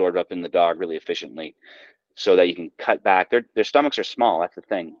 get absorbed up in the dog really efficiently, so that you can cut back. Their stomachs are small. That's the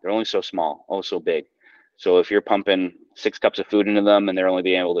thing. They're only so small, oh so big. So if you're pumping 6 cups of food into them and they're only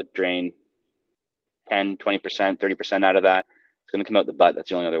being able to drain 10, 20%, 30% out of that, it's going to come out the butt. That's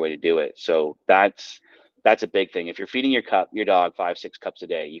the only other way to do it. So that's a big thing. If you're feeding your dog 5-6 cups a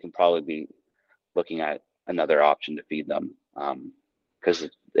day, you can probably be looking at another option to feed them, because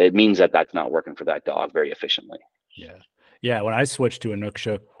it means that that's not working for that dog very efficiently. Yeah. When I switched to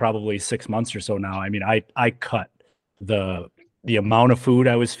Inukshuk probably 6 months or so now, I mean, I cut the amount of food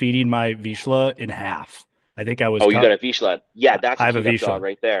I was feeding my Vizsla in half. I think I was. Oh, you got a Vizsla? Yeah, that's I have a Vizsla dog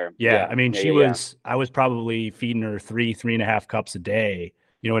right there. Yeah, I mean, I was probably feeding her 3.5 cups a day.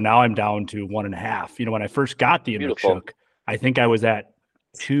 You know, and now I'm down to 1.5. You know, when I first got the Inukshuk, I think I was at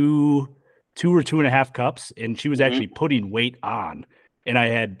 2 or 2.5 cups, and she was actually putting weight on. And I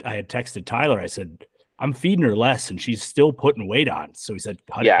had texted Tyler. I said, I'm feeding her less, and she's still putting weight on. So he said,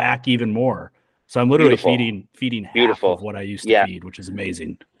 cut it back even more. So I'm literally feeding half of what I used to feed, which is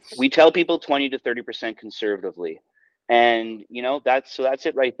amazing. We tell people 20 to 30% conservatively. And, you know, that's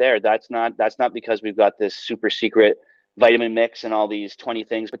it right there. That's not because we've got this super secret vitamin mix and all these 20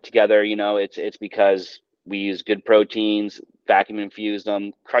 things put together. You know, it's because we use good proteins, vacuum infuse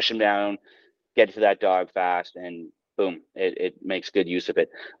them, crush them down, get to that dog fast, and boom, it makes good use of it.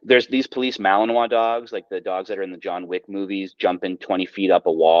 There's these police Malinois dogs, like the dogs that are in the John Wick movies, jumping 20 feet up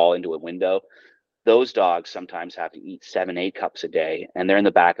a wall into a window. Those dogs sometimes have to eat 7-8 cups a day, and they're in the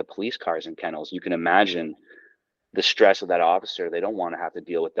back of police cars and kennels. You can imagine the stress of that officer. They don't want to have to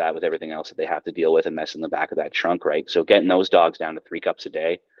deal with that, with everything else that they have to deal with and mess in the back of that trunk, right? So getting those dogs down to 3 cups a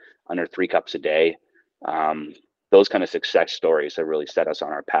day, under 3 cups a day, those kind of success stories have really set us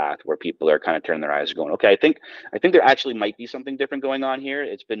on our path, where people are kind of turning their eyes and going, okay, I think there actually might be something different going on here.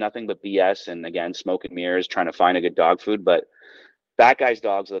 It's been nothing but BS, and again, smoke and mirrors, trying to find a good dog food. But that guy's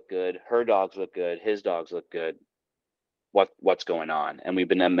dogs look good, her dogs look good, his dogs look good. What's going on? And we've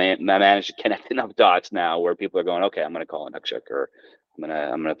been managed to connect enough dots now where people are going, okay, I'm going to call Inukshuk, or I'm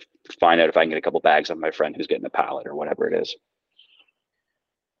gonna find out if I can get a couple bags of my friend who's getting a pallet or whatever it is.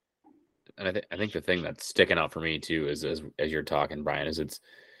 And I think the thing that's sticking out for me too is as you're talking, Brian, is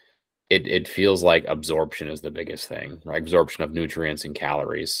it feels like absorption is the biggest thing, right? Absorption of nutrients and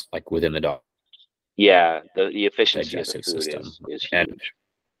calories, like within the dog. Yeah, the efficiency of the food system is huge. And,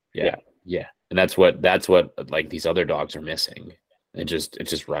 yeah. And that's what like these other dogs are missing. It's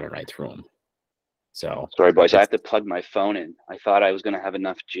just running right through them. So sorry, boys, I have to plug my phone in. I thought I was going to have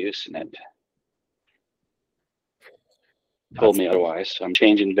enough juice, and it told me otherwise. So I'm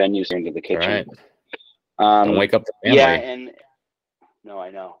changing venues into the kitchen. All right. Don't wake up the family. Yeah, and no,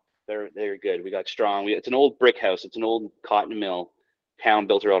 I know they're good. We got strong. It's an old brick house. It's an old cotton mill. Town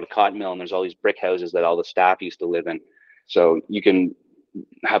built around a cotton mill, and there's all these brick houses that all the staff used to live in. So you can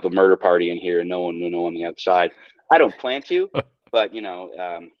have a murder party in here and no one will know on the outside. I don't plan to, but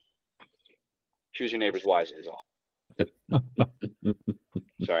choose your neighbors wisely is all.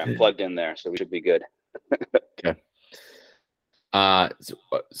 Sorry, I'm plugged in there, so we should be good. Okay.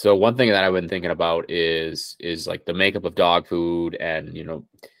 So one thing that I've been thinking about is like the makeup of dog food, and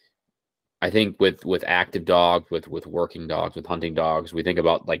I think with active dogs, with working dogs, with hunting dogs, we think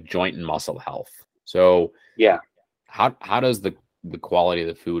about like joint and muscle health. So yeah, how does the quality of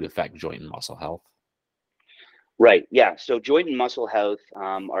the food affect joint and muscle health? Right. Yeah. So joint and muscle health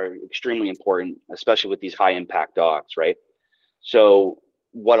are extremely important, especially with these high impact dogs, right? So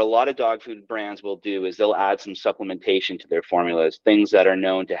what a lot of dog food brands will do is they'll add some supplementation to their formulas, things that are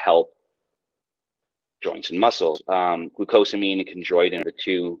known to help joints and muscles. Glucosamine and chondroitin are the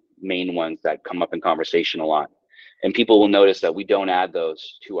two main ones that come up in conversation a lot. And people will notice that we don't add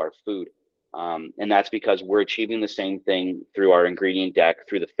those to our food. And that's because we're achieving the same thing through our ingredient deck,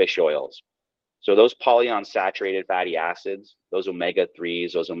 through the fish oils. So those polyunsaturated fatty acids, those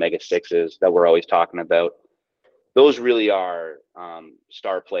omega-3s, those omega-6s that we're always talking about, those really are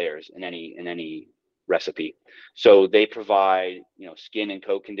star players in any recipe. So they provide, skin and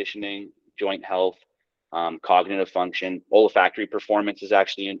co-conditioning, joint health, cognitive function. Olfactory performance is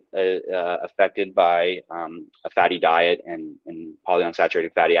actually affected by a fatty diet and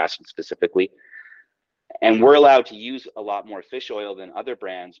polyunsaturated fatty acids specifically. And we're allowed to use a lot more fish oil than other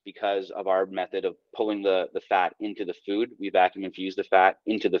brands because of our method of pulling the fat into the food. We vacuum infuse the fat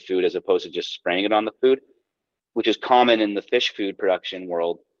into the food as opposed to just spraying it on the food, which is common in the fish food production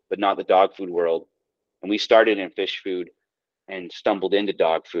world, but not the dog food world. And we started in fish food and stumbled into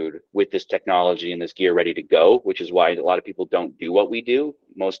dog food with this technology and this gear ready to go, which is why a lot of people don't do what we do.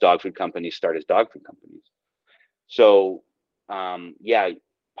 Most dog food companies start as dog food companies. So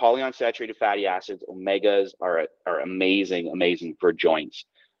polyunsaturated fatty acids, omegas are amazing for joints.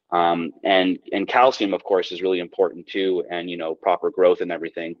 And calcium, of course, is really important too, and proper growth and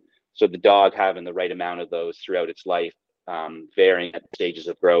everything. So the dog having the right amount of those throughout its life, varying at stages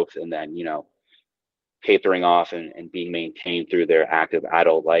of growth, and then tapering off and being maintained through their active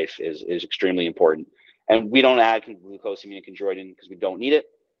adult life is extremely important. And we don't add glucosamine and chondroitin because we don't need it.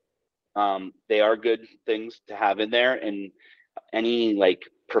 They are good things to have in there, and any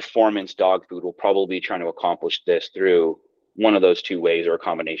performance dog food will probably be trying to accomplish this through one of those two ways or a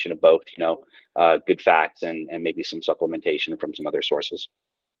combination of both, good fats and maybe some supplementation from some other sources.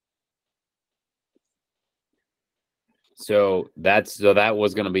 So that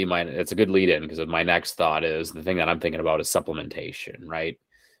was going to be it's a good lead in, because my next thought is the thing that I'm thinking about is supplementation, right?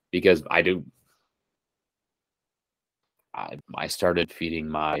 Because I started feeding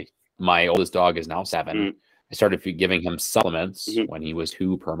my oldest dog is now 7. Mm-hmm. I started giving him supplements when he was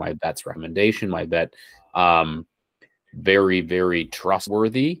 2 per my vet's recommendation. My vet, very, very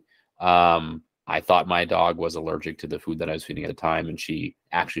trustworthy. I thought my dog was allergic to the food that I was feeding at the time, and she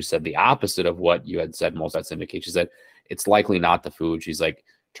actually said the opposite of what you had said. Most vets indicate. She said it's likely not the food. She's like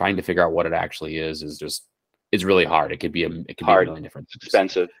trying to figure out what it actually is it's really hard. It could be hard. Be a million different things.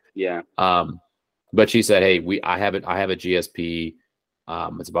 Expensive, yeah. But she said, hey, I have a GSP.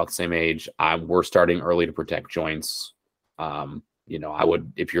 It's about the same age. We're starting early to protect joints. I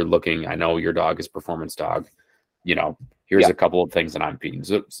would, if you're looking, I know your dog is a performance dog. Here's a couple of things that I'm feeding.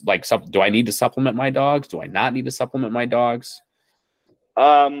 So, do I need to supplement my dogs? Do I not need to supplement my dogs?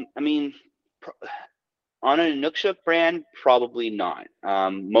 I mean, on an Inukshuk brand, probably not.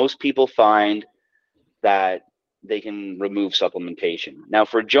 Most people find that they can remove supplementation. Now,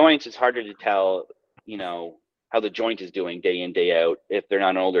 for joints, it's harder to tell, how the joint is doing day in, day out, if they're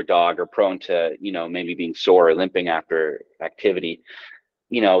not an older dog or prone to, maybe being sore or limping after activity.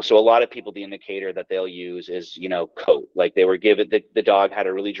 So a lot of people, the indicator that they'll use is, coat. Like they were given, the dog had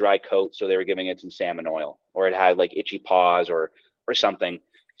a really dry coat, so they were giving it some salmon oil, or it had itchy paws or something.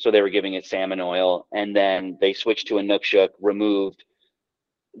 So they were giving it salmon oil, and then they switched to Inukshuk, removed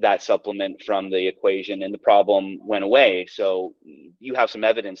that supplement from the equation, and the problem went away. So you have some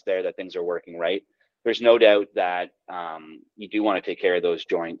evidence there that things are working, right? There's no doubt that you do want to take care of those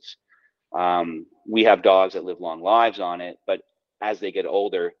joints. We have dogs that live long lives on it, but as they get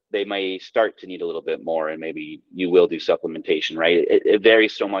older, they may start to need a little bit more, and maybe you will do supplementation, right? It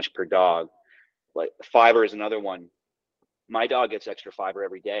varies so much per dog. Like fiber is another one. my dog gets extra fiber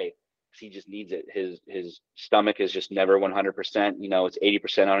every day. He just needs it. His stomach is just never 100%. You know, it's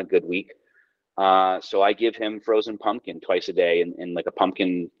 80% on a good week. So I give him frozen pumpkin twice a day, and like a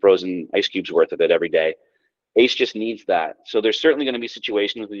pumpkin frozen ice cubes worth of it every day. Ace just needs that. So there's certainly going to be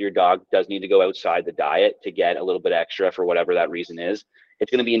situations where your dog does need to go outside the diet to get a little bit extra for whatever that reason is. It's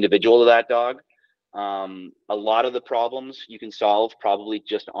going to be individual to that dog. A lot of the problems you can solve probably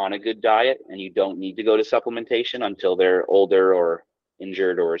just on a good diet, and you don't need to go to supplementation until they're older or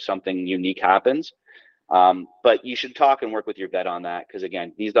injured or something unique happens. But you should talk and work with your vet on that, because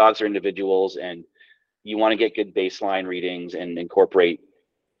again, these dogs are individuals, and you want to get good baseline readings and incorporate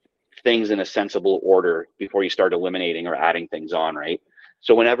things in a sensible order before you start eliminating or adding things on, right?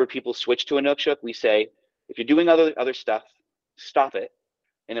 So whenever people switch to Inukshuk, we say, if you're doing other stuff, stop it.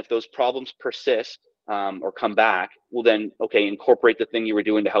 And if those problems persist or come back, well then, okay, incorporate the thing you were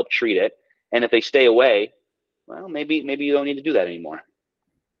doing to help treat it. And if they stay away, well, maybe you don't need to do that anymore.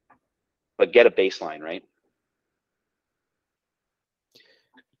 But get a baseline, right?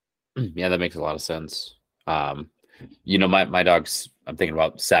 Yeah, that makes a lot of sense. You know, my dog's, I'm thinking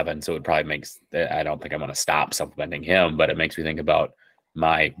about 7, so it probably makes, I don't think I'm going to stop supplementing him, but it makes me think about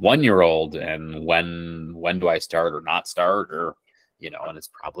my 1-year-old and when do I start or not start, or, you know, and it's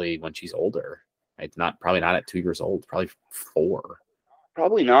probably when she's older. It's probably not at 2 years old, probably 4.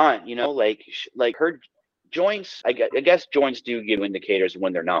 Probably not, you know, like her joints, I guess joints do give indicators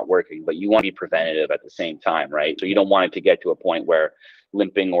when they're not working, but you want to be preventative at the same time, right? So you don't want it to get to a point where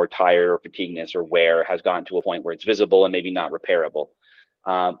limping or tired or fatigueness or wear has gotten to a point where it's visible and maybe not repairable.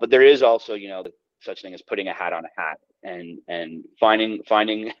 But there is also, you know, such thing as putting a hat on a hat and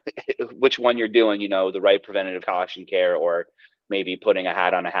finding which one you're doing, you know, the right preventative caution care, or maybe putting a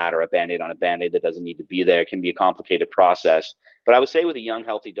hat on a hat or a Band-Aid on a Band-Aid that doesn't need to be there. It can be a complicated process. But I would say with a young,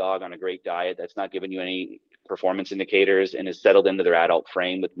 healthy dog on a great diet that's not giving you any performance indicators and is settled into their adult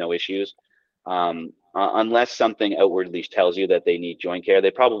frame with no issues, unless something outwardly tells you that they need joint care, they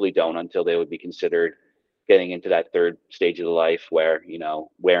probably don't until they would be considered getting into that 3rd stage of the life where, you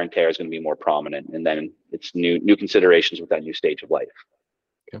know, wear and tear is going to be more prominent. And then it's new considerations with that new stage of life.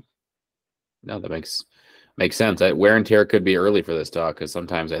 Okay. No, that makes sense. Wear and tear could be early for this dog, because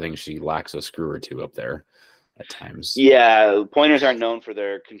sometimes I think she lacks a screw or 2 up there at times. Yeah, pointers aren't known for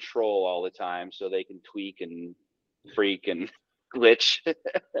their control all the time, so they can tweak and freak and glitch.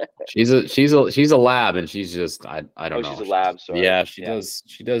 She's a lab, and she's just I don't know. She's a lab. Sorry. Yeah, she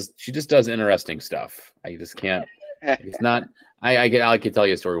just does interesting stuff. I just can't. It's not. I could tell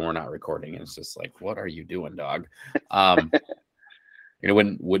you a story when we're not recording. And it's just like, what are you doing, dog? It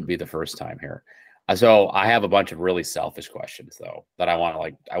wouldn't be the first time here. So I have a bunch of really selfish questions though that I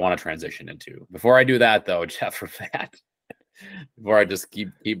want to transition into. Before I do that though, Jeff or Matt, before I just keep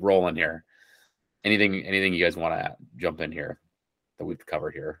rolling here, anything you guys want to jump in here that we've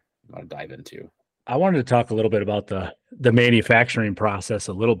covered here, you want to dive into? I wanted to talk a little bit about the manufacturing process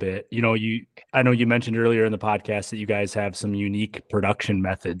a little bit. You know, I know you mentioned earlier in the podcast that you guys have some unique production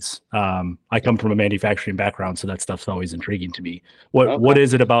methods. I come from a manufacturing background, so that stuff's always intriguing to me. What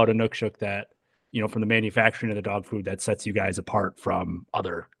is it about Inukshuk that, you know, from the manufacturing of the dog food that sets you guys apart from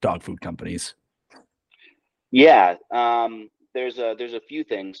other dog food companies? Yeah, there's a few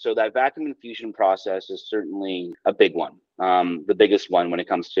things. So that vacuum infusion process is certainly a big one, the biggest one when it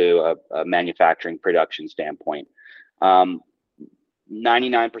comes to a manufacturing production standpoint.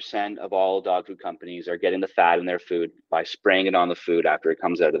 99% of all dog food companies are getting the fat in their food by spraying it on the food after it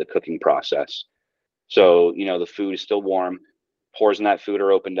comes out of the cooking process. So, you know, the food is still warm, pores in that food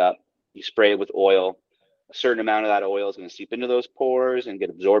are opened up. You spray it with oil. A certain amount of that oil is going to seep into those pores and get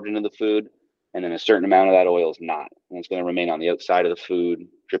absorbed into the food. And then a certain amount of that oil is not. And it's going to remain on the outside of the food,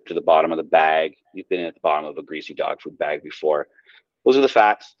 drip to the bottom of the bag. You've been at the bottom of a greasy dog food bag before. Those are the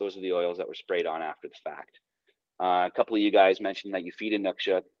fats. Those are the oils that were sprayed on after the fact. A couple of you guys mentioned that you feed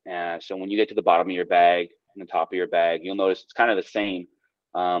Inukshuk. So when you get to the bottom of your bag and the top of your bag, you'll notice it's kind of the same.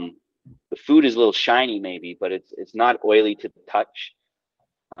 The food is a little shiny maybe, but it's not oily to the touch.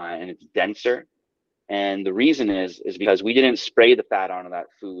 And it's denser. And the reason is because we didn't spray the fat onto that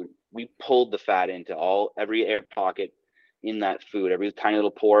food. We pulled the fat into every air pocket in that food, every tiny little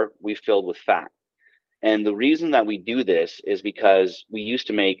pore we filled with fat. And the reason that we do this is because we used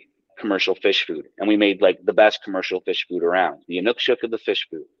to make commercial fish food, and we made like the best commercial fish food around, the Inukshuk of the fish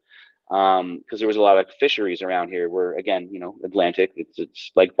food. Because there was a lot of fisheries around here. We're, again, you know, Atlantic.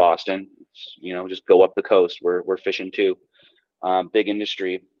 It's like Boston. It's, you know, just go up the coast. We're fishing too. Big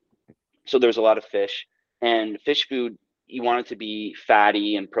industry. So there's a lot of fish, and fish food, you want it to be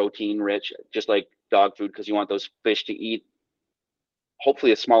fatty and protein rich, just like dog food, because you want those fish to eat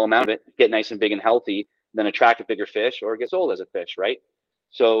hopefully a small amount of it, get nice and big and healthy, then attract a bigger fish or get sold as a fish, right?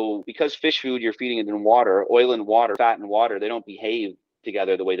 So because fish food, you're feeding it in water, oil and water, fat and water, they don't behave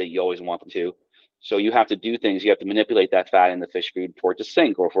together the way that you always want them to. So you have to do things. You have to manipulate that fat in the fish food for it to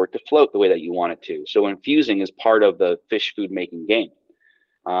sink or for it to float the way that you want it to. So infusing is part of the fish food making game.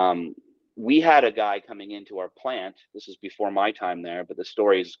 We had a guy coming into our plant. This is before my time there, but the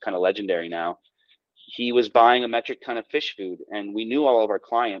story is kind of legendary now. He was buying a metric ton of fish food, and we knew all of our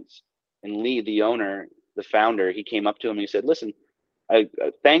clients. And Lee, the owner, the founder, he came up to him and he said, listen,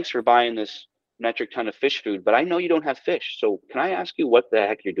 thanks for buying this metric ton of fish food, but I know you don't have fish. So can I ask you what the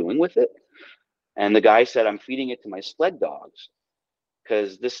heck you're doing with it? And the guy said, I'm feeding it to my sled dogs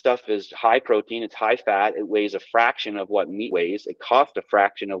because this stuff is high protein, it's high fat, it weighs a fraction of what meat weighs, it costs a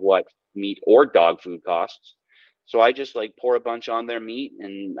fraction of what meat or dog food costs. So I just like pour a bunch on their meat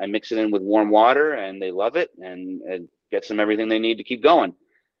and I mix it in with warm water and they love it and it gets them everything they need to keep going.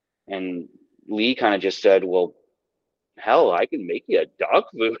 And Lee kind of just said, well, hell, I can make you a dog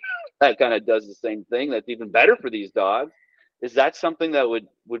food that kind of does the same thing. That's even better for these dogs. Is that something that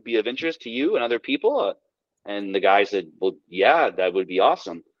would be of interest to you and other people? And the guy said, well, yeah, that would be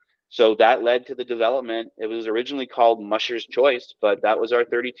awesome. So that led to the development. It was originally called Musher's Choice, but that was our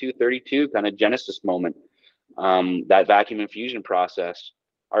 3232 kind of genesis moment. That vacuum infusion process.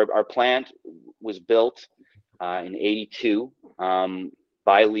 Our plant was built in 82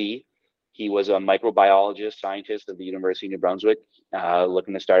 by Lee. He was a microbiologist, scientist at the University of New Brunswick,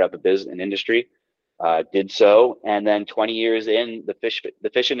 looking to start up an industry. Did so, and then 20 years in, the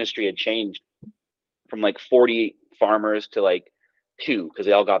fish industry had changed from like 40 farmers to like 2, because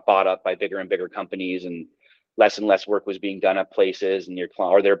they all got bought up by bigger and bigger companies, and less work was being done at places, and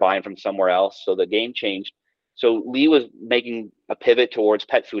they're buying from somewhere else. So the game changed. So Lee was making a pivot towards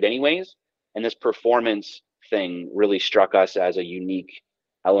pet food anyways, and this performance thing really struck us as a unique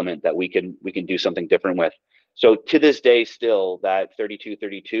element that we can do something different with. So to this day, still that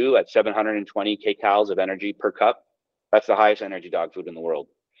 3232 at 720 kcals of energy per cup, that's the highest energy dog food in the world.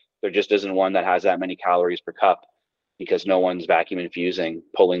 There just isn't one that has that many calories per cup, because no one's vacuum infusing,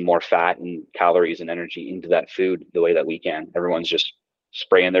 pulling more fat and calories and energy into that food the way that we can. Everyone's just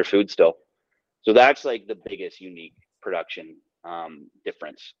spraying their food still. So that's like the biggest unique production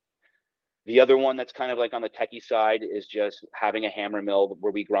difference. The other one that's kind of like on the techie side is just having a hammer mill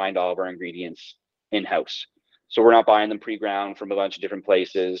where we grind all of our ingredients in-house. So we're not buying them pre-ground from a bunch of different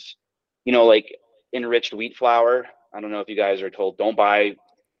places. You know, like enriched wheat flour. I don't know if you guys are told, don't buy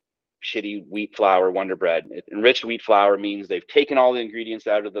shitty wheat flour Wonder Bread. Enriched wheat flour means they've taken all the ingredients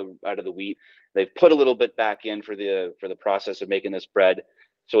out of the wheat. They've put a little bit back in for the process of making this bread.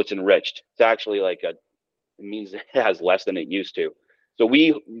 So it's enriched. It's actually it means it has less than it used to. So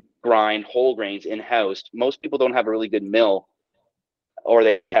we grind whole grains in-house. Most people don't have a really good mill, or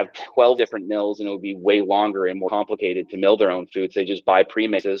they have 12 different mills, and it would be way longer and more complicated to mill their own foods. They just buy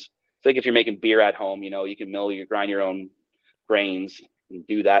premixes. It's like if you're making beer at home, you can grind your own grains and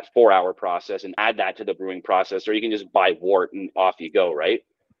do that 4-hour process and add that to the brewing process, or you can just buy wort and off you go, right?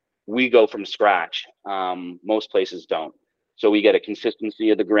 We go from scratch. Most places don't. So we get a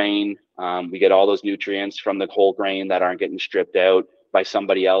consistency of the grain. We get all those nutrients from the whole grain that aren't getting stripped out by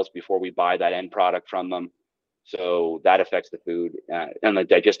somebody else before we buy that end product from them. So that affects the food. On the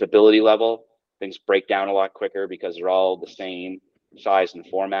digestibility level, things break down a lot quicker because they're all the same size and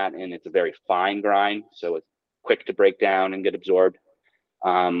format, and it's a very fine grind. So it's quick to break down and get absorbed.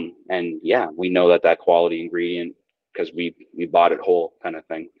 And yeah, we know that quality ingredient because we bought it whole, kind of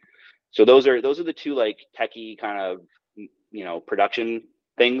thing. So those are the two like techie kind of production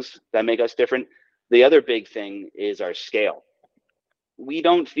things that make us different. The other big thing is our scale. We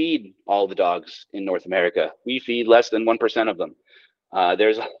don't feed all the dogs in North America. We feed less than 1% of them.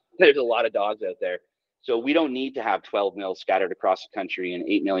 There's a lot of dogs out there. So we don't need to have 12 mills scattered across the country and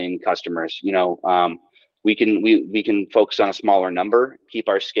 8 million customers. We can focus on a smaller number, keep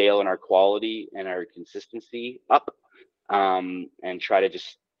our scale and our quality and our consistency up, and try to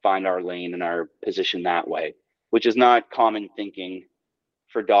just find our lane and our position that way, which is not common thinking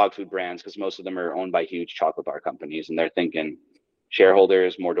for dog food brands, because most of them are owned by huge chocolate bar companies, and they're thinking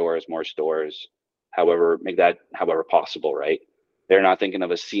shareholders, more doors, more stores, make that however possible, right? They're not thinking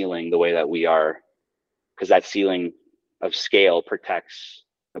of a ceiling the way that we are, because that ceiling of scale protects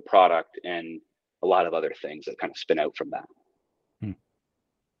the product and a lot of other things that kind of spin out from that.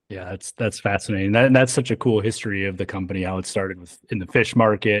 Yeah, that's fascinating. That's such a cool history of the company, how it started in the fish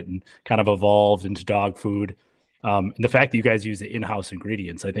market and kind of evolved into dog food. And the fact that you guys use the in-house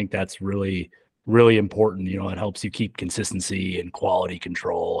ingredients, I think that's really, really important. It helps you keep consistency and quality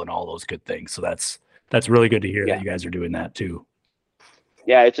control and all those good things. So that's really good to hear that you guys are doing that too.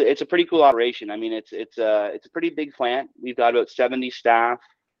 Yeah, it's a pretty cool operation. I mean, it's a pretty big plant. We've got about 70 staff.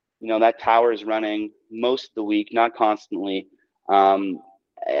 That tower is running most of the week, not constantly. And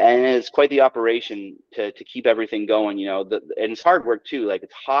it's quite the operation to keep everything going, and it's hard work too. Like,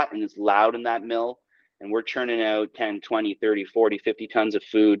 it's hot and it's loud in that mill, and we're churning out 10, 20, 30, 40, 50 tons of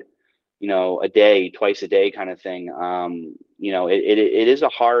food, a day, twice a day kind of thing. It is a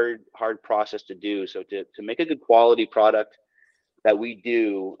hard process to do. So to make a good quality product that we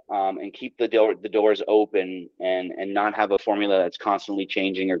do, and keep the doors open, and not have a formula that's constantly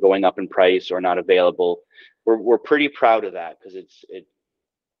changing or going up in price or not available, we're pretty proud of that, because it's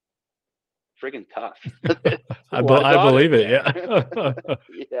friggin' tough. I believe it.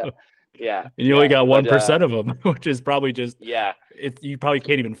 Yeah. Yeah. And you only got 1% of them, which is probably just, yeah. You probably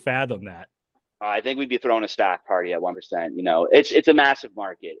can't even fathom that. I think we'd be throwing a staff party at 1%. It's a massive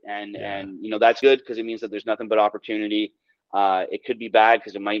market, and that's good, because it means that there's nothing but opportunity. It could be bad,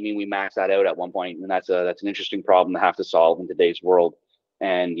 because it might mean we max that out at one point, and that's an interesting problem to have to solve in today's world.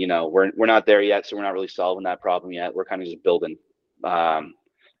 And we're not there yet, so we're not really solving that problem yet. We're kind of just building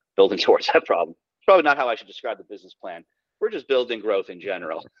towards that problem. It's probably not how I should describe the business plan. We're just building growth in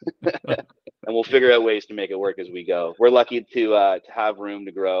general, and we'll figure out ways to make it work as we go. We're lucky to have room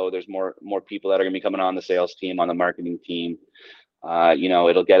to grow. There's more people that are going to be coming on the sales team, on the marketing team.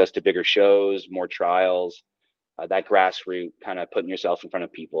 It'll get us to bigger shows, more trials. That grassroots kind of putting yourself in front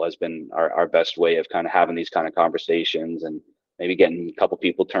of people has been our best way of kind of having these kind of conversations, and maybe getting a couple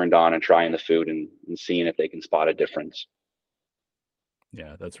people turned on and trying the food, and seeing if they can spot a difference.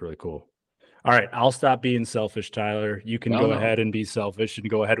 Yeah, that's really cool. All right, I'll stop being selfish, Tyler. You can go ahead and be selfish and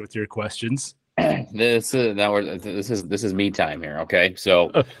go ahead with your questions. This is me time here. Okay,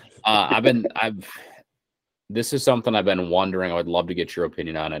 so this is something I've been wondering. I would love to get your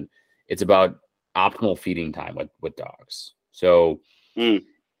opinion on it. It's about optimal feeding time with dogs. So, and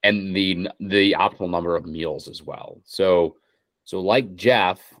the optimal number of meals as well. So like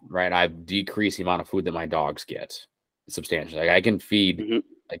Jeff, right? I've decreased the amount of food that my dogs get substantially. Like, I can feed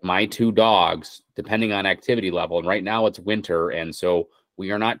like my 2 dogs depending on activity level. And right now it's winter, and so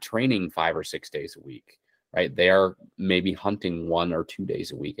we are not training 5 or 6 days a week, right? They are maybe hunting 1 or 2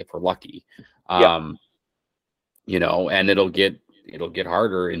 days a week if we're lucky. And it'll get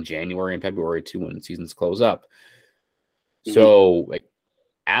harder in January and February too, when seasons close up. So, like,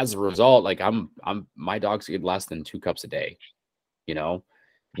 as a result, like, my dogs eat less than 2 cups a day.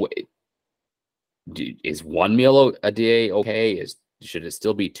 Is 1 meal a day okay? Should it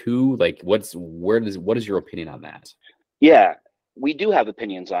still be 2? Like, what is your opinion on that? Yeah, we do have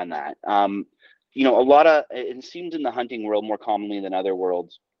opinions on that. A lot of, it seems in the hunting world more commonly than other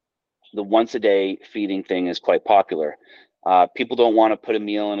worlds, the once a day feeding thing is quite popular. People don't want to put a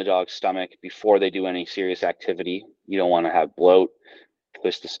meal in a dog's stomach before they do any serious activity. You don't want to have bloat,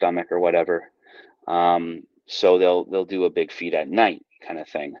 twist the stomach or whatever. So they'll do a big feed at night kind of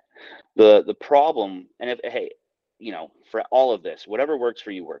thing. The problem, and for all of this, whatever works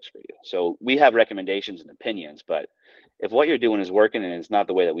for you works for you. So we have recommendations and opinions, but if what you're doing is working and it's not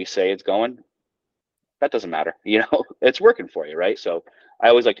the way that we say it's going, that doesn't matter. It's working for you, right? So I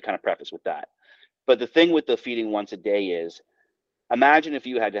always like to kind of preface with that. But the thing with the feeding once a day is, imagine if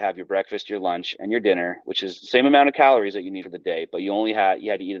you had to have your breakfast, your lunch, and your dinner, which is the same amount of calories that you need for the day, but you had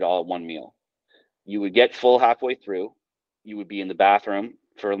to eat it all at one meal. You would get full halfway through. You would be in the bathroom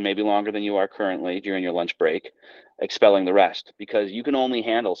for maybe longer than you are currently during your lunch break, expelling the rest, because you can only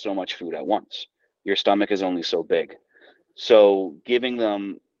handle so much food at once. Your stomach is only so big. So giving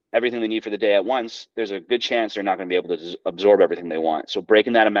them everything they need for the day at once, there's a good chance they're not going to be able to absorb everything they want. So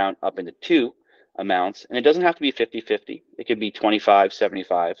breaking that amount up into 2 amounts, and it doesn't have to be 50-50. It could be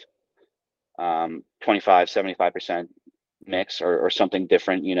 25-75, 25-75% mix or something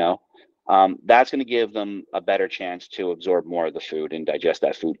different, that's going to give them a better chance to absorb more of the food and digest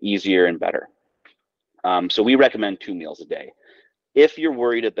that food easier and better. So we recommend 2 meals a day. If you're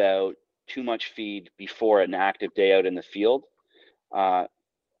worried about too much feed before an active day out in the field,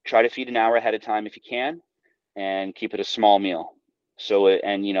 try to feed an hour ahead of time if you can, and keep it a small meal. So,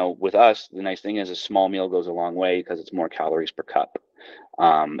 with us, the nice thing is a small meal goes a long way because it's more calories per cup,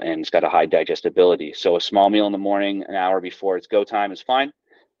 and it's got a high digestibility. So a small meal in the morning, an hour before it's go time, is fine.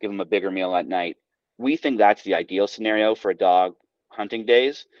 Give them a bigger meal at night. We think that's the ideal scenario for a dog hunting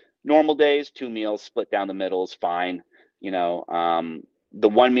days. Normal days, 2 meals split down the middle is fine. The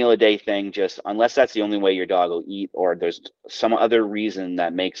 1 meal a day thing, just unless that's the only way your dog will eat, or there's some other reason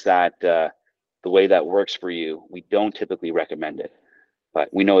that makes that the way that works for you, we don't typically recommend it, but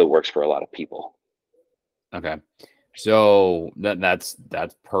we know it works for a lot of people. Okay, so that's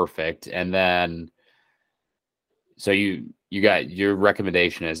perfect. And then, so your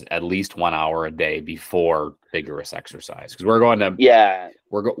recommendation is at least 1 hour a day before vigorous exercise, because we're going to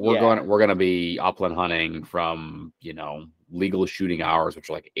we're going to be upland hunting from legal shooting hours, which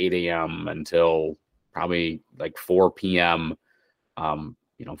are like 8 a.m. until probably like 4 p.m.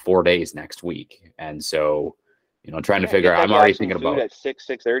 4 days next week, and so trying to figure out. I'm already thinking about at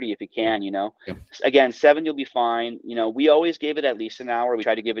 6:30 if you can. Again, 7 you'll be fine. We always gave it at least an hour. We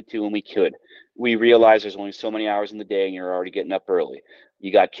tried to give it 2 when we could. We realized there's only so many hours in the day, and you're already getting up early.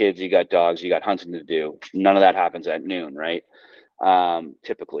 You got kids, you got dogs, you got hunting to do. None of that happens at noon, right?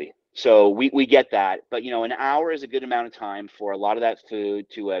 Typically. So we get that, but an hour is a good amount of time for a lot of that food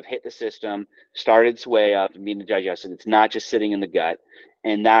to have hit the system, started its way up, and being digested. It's not just sitting in the gut,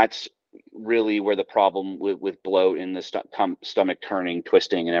 and that's really where the problem with bloat and the stomach turning,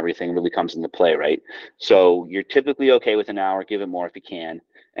 twisting, and everything really comes into play, right? So you're typically okay with an hour. Give it more if you can,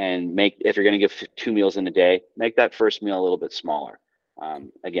 and if you're going to give 2 meals in a day, make that first meal a little bit smaller.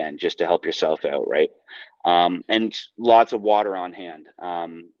 Again, just to help yourself out, right? And lots of water on hand.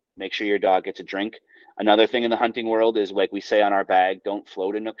 Make sure your dog gets a drink. Another thing in the hunting world is, like we say on our bag, don't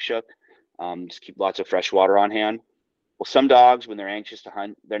float Inukshuk. Just keep lots of fresh water on hand. Well, some dogs, when they're anxious to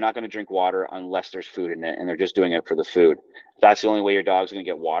hunt, they're not going to drink water unless there's food in it, and they're just doing it for the food. If that's the only way your dog's going to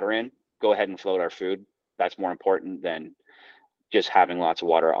get water in, go ahead and float our food. That's more important than just having lots of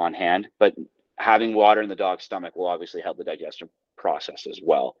water on hand. But having water in the dog's stomach will obviously help the digestion process as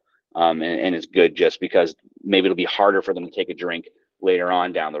well. And it's good just because maybe it'll be harder for them to take a drink later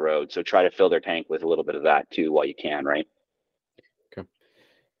on down the road. So try to fill their tank with a little bit of that too while you can, right? Okay.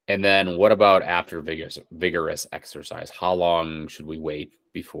 And then what about after vigorous exercise? How long should we wait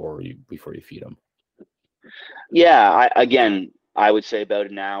before you feed them? Yeah, I would say about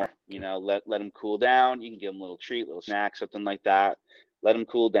an hour. Let them cool down. You can give them a little treat, little snack, something like that. Let them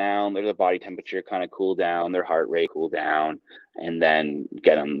cool down, let their body temperature kind of cool down, their heart rate cool down, and then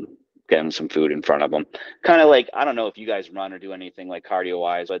get them some food in front of them. Kind of like, I don't know if you guys run or do anything like cardio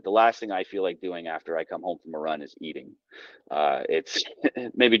wise, but the last thing I feel like doing after I come home from a run is eating. It's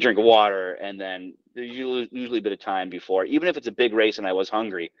maybe drink water, and then there's usually a bit of time before, even if it's a big race and I was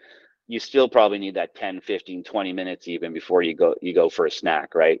hungry, you still probably need that 10, 15, 20 minutes even before you go for a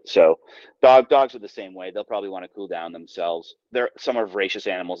snack, right? So dogs are the same way. They'll probably want to cool down themselves. Some are voracious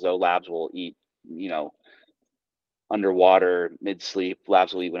animals though. Labs will eat, underwater, mid-sleep.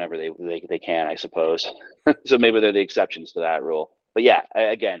 Labs will eat whenever they can, I suppose. So maybe they're the exceptions to that rule. But yeah,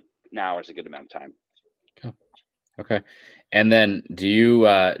 again, an hour is a good amount of time. Okay. And then do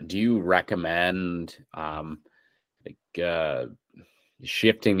you recommend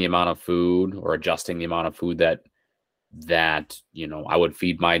shifting the amount of food or adjusting the amount of food that I would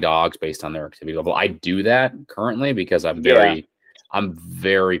feed my dogs based on their activity level? I do that currently because I'm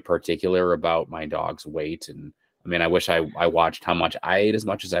very particular about my dog's weight. And I mean, I wish I watched how much I ate as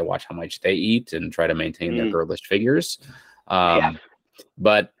much as I watch how much they eat and try to maintain their girlish figures.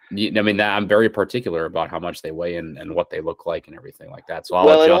 But I mean, I'm very particular about how much they weigh and what they look like and everything like that. So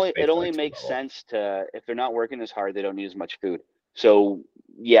it only makes sense if they're not working as hard, they don't need as much food. So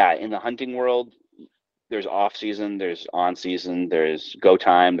yeah, in the hunting world, there's off season, there's on season, there's go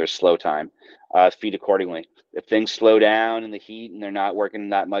time, there's slow time. Feed accordingly. If things slow down in the heat and they're not working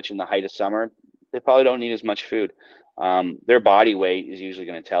that much in the height of summer, they probably don't need as much food. Their body weight is usually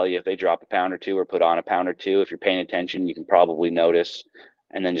going to tell you if they drop a pound or two or put on a pound or two. If you're paying attention, you can probably notice,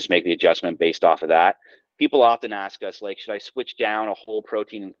 and then just make the adjustment based off of that. People often ask us, like, should I switch down a whole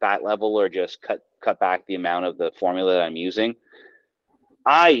protein and fat level or just cut back the amount of the formula that I'm using?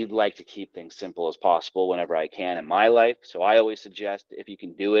 I like to keep things simple as possible whenever I can in my life. So I always suggest, if you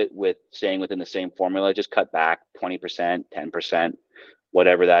can do it with staying within the same formula, just cut back 20%, 10%,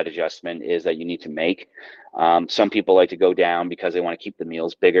 whatever that adjustment is that you need to make. Some people like to go down because they want to keep the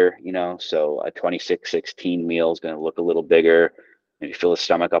meals bigger, so a 26-16 meal is going to look a little bigger, maybe fill the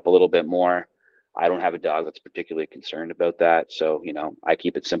stomach up a little bit more. I don't have a dog that's particularly concerned about that. So, I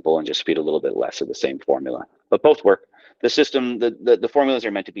keep it simple and just feed a little bit less of the same formula, but both work. The system, the formulas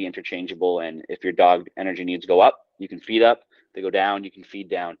are meant to be interchangeable. And if your dog energy needs go up, you can feed up. They go down, you can feed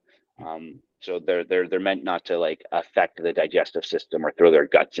down. So they're meant not to like affect the digestive system or throw their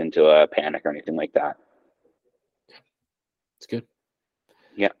guts into a panic or anything like that. It's good.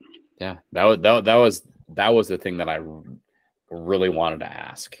 Yeah. Yeah. That was the thing that I really wanted to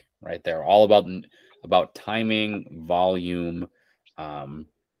ask right there. All about timing, volume,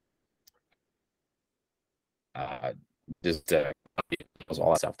 just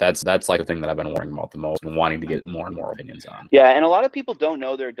all that stuff. That's like the thing that I've been worrying about the most and wanting to get more and more opinions on. Yeah, and a lot of people don't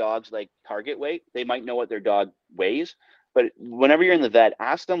know their dog's like target weight. They might know what their dog weighs, but whenever you're in the vet,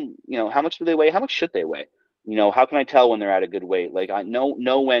 ask them, how much do they weigh? How much should they weigh? how can I tell when they're at a good weight? Like I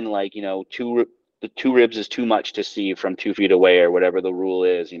know when, like, the 2 ribs is too much to see from 2 feet away, or whatever the rule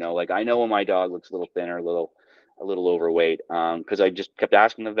is. Like I know when my dog looks a little thinner, a little overweight, because I just kept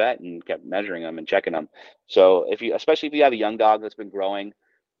asking the vet and kept measuring them and checking them. So especially if you have a young dog that's been growing,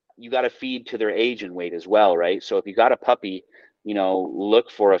 you got to feed to their age and weight as well, right? So if you got a puppy, look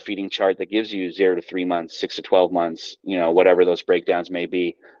for a feeding chart that gives you 0 to 3 months, 6 to 12 months, whatever those breakdowns may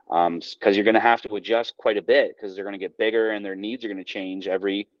be, because you're going to have to adjust quite a bit, because they're going to get bigger and their needs are going to change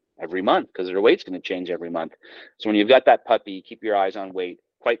every month, because their weight's going to change every month. So when you've got that puppy, keep your eyes on weight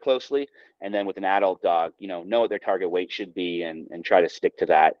quite closely, and then with an adult dog, know what their target weight should be, and try to stick to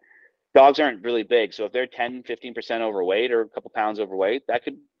that. Dogs aren't really big, so if they're 10-15% overweight, or a couple pounds overweight, that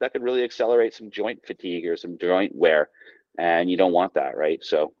could really accelerate some joint fatigue or some joint wear, and you don't want that, right?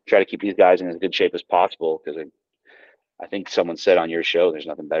 So try to keep these guys in as good shape as possible, because I think someone said on your show, there's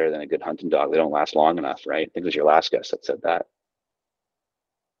nothing better than a good hunting dog. They don't last long enough, right? I think it was your last guest that said that.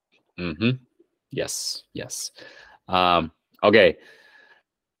 Yes. Okay.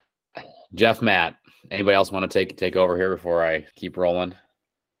 Jeff, Matt, anybody else want to take over here before I keep rolling?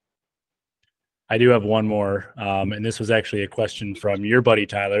 I do have one more, and this was actually a question from your buddy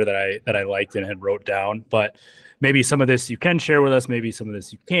Tyler that I liked and had wrote down. But maybe some of this you can share with us, maybe some of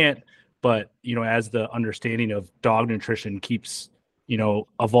this you can't. But as the understanding of dog nutrition keeps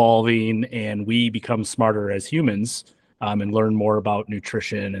evolving, and we become smarter as humans, and learn more about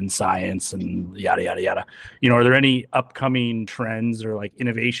nutrition and science and yada yada yada. Are there any upcoming trends or like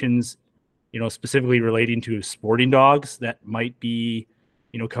innovations, specifically relating to sporting dogs that might be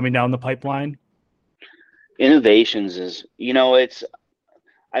coming down the pipeline? Innovations is,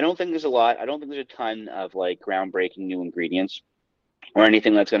 I don't think there's a lot. I don't think there's a ton of like groundbreaking new ingredients or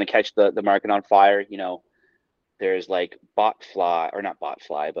anything that's going to catch the market on fire. There's like not bot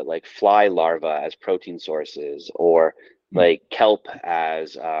fly, but like fly larvae as protein sources, or like kelp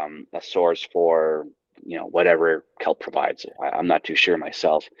as a source for, whatever kelp provides. I'm not too sure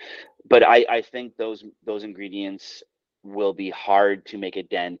myself, but I think those ingredients will be hard to make a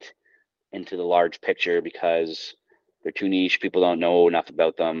dent into the large picture, because they're too niche. People don't know enough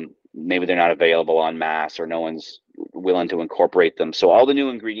about them. Maybe they're not available en masse, or no one's willing to incorporate them. So all the new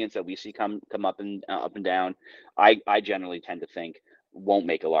ingredients that we see come up and down, I generally tend to think won't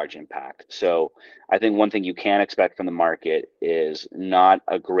make a large impact. So I think one thing you can expect from the market is not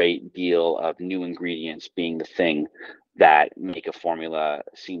a great deal of new ingredients being the thing that make a formula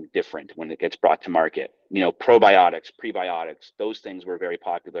seem different when it gets brought to market. Probiotics, prebiotics, those things were very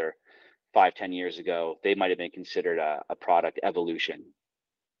popular 5-10 years ago. They might have been considered a product evolution.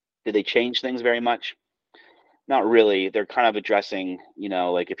 Did they change things very much? Not really. They're kind of addressing,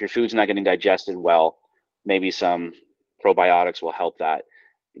 like if your food's not getting digested well, maybe some probiotics will help that.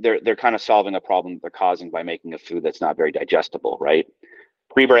 They're kind of solving a problem they're causing by making a food that's not very digestible, right?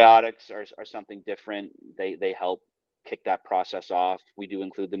 Prebiotics are something different. They help kick that process off. We do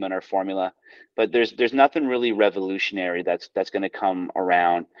include them in our formula, but there's nothing really revolutionary that's going to come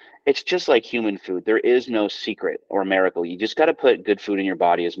around. It's just like human food. There is no secret or miracle. You just got to put good food in your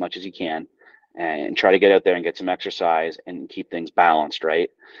body as much as you can, and try to get out there and get some exercise and keep things balanced, right?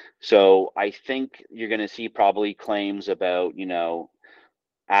 So I think you're going to see probably claims about,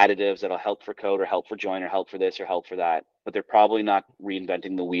 additives that'll help for coat, or help for joint, or help for this, or help for that, but they're probably not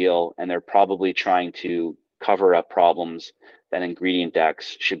reinventing the wheel, and they're probably trying to cover up problems that ingredient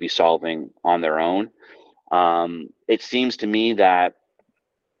decks should be solving on their own. It seems to me that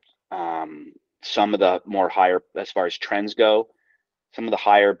some of the more higher, as far as trends go, some of the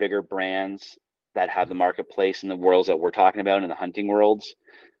higher, bigger brands that have the marketplace in the worlds that we're talking about, in the hunting worlds,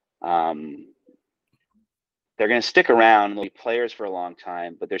 they're going to stick around and they'll be players for a long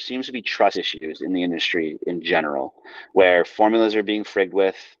time, but there seems to be trust issues in the industry in general, where formulas are being frigged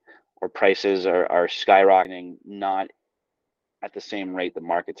with, or prices are skyrocketing, not at the same rate the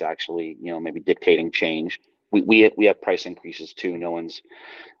market's actually, maybe dictating change. We have price increases too. No one's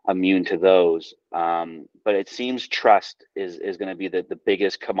immune to those. But it seems trust is going to be the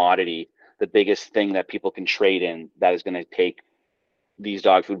biggest commodity, the biggest thing that people can trade in, that is going to take these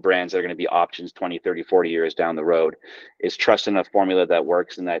dog food brands that are going to be options 20, 30, 40 years down the road, is trust in a formula that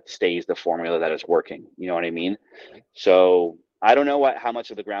works and that stays the formula that is working. You know what I mean? So I don't know how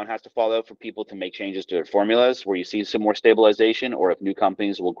much of the ground has to fall out for people to make changes to their formulas, where you see some more stabilization, or if new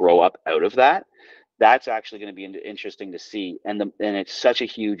companies will grow up out of that. That's actually going to be interesting to see. And it's such a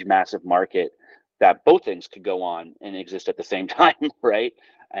huge, massive market that both things could go on and exist at the same time, right?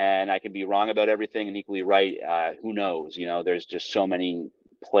 And I can be wrong about everything and equally right. Who knows? There's just so many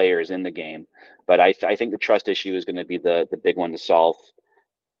players in the game. But I think the trust issue is going to be the big one to solve.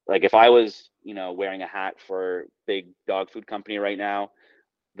 Like if I was wearing a hat for big dog food company right now,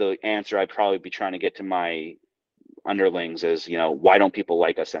 the answer I'd probably be trying to get to my underlings is, why don't people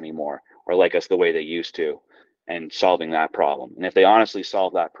like us anymore, or like us the way they used to, and solving that problem. And if they honestly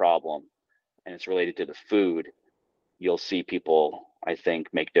solve that problem and it's related to the food, you'll see people, I think,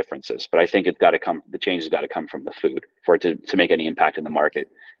 make differences. But I think the change has got to come from the food for it to make any impact in the market,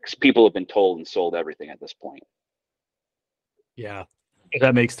 because people have been told and sold everything at this point. Yeah,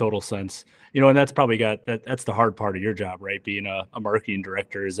 that makes total sense. And that's probably that's the hard part of your job, right? Being a marketing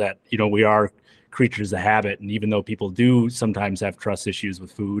director, is that, we are creatures of habit. And even though people do sometimes have trust issues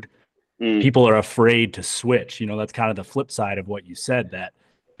with food, people are afraid to switch. That's kind of the flip side of what you said, that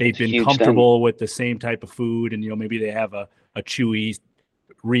they've been comfortable with the same type of food, and, maybe they have a chewy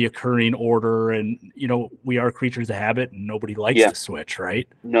reoccurring order, and, we are creatures of habit, and nobody likes to switch, right?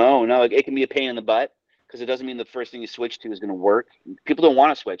 No, it can be a pain in the butt, because it doesn't mean the first thing you switch to is going to work. People don't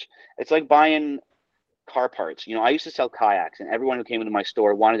want to switch. It's like buying car parts. I used to sell kayaks, and everyone who came into my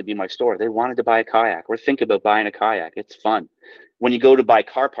store wanted to be in my store. They wanted to buy a kayak or think about buying a kayak. It's fun. When you go to buy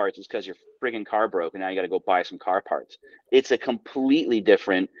car parts, it's because your friggin' car broke, and now you got to go buy some car parts. It's a completely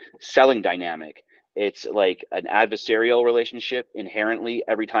different selling dynamic. It's like an adversarial relationship inherently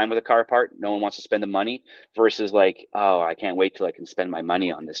every time with a car part. No one wants to spend the money, versus like, oh, I can't wait till I can spend my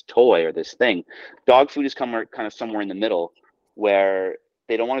money on this toy or this thing. Dog food is kind of somewhere in the middle, where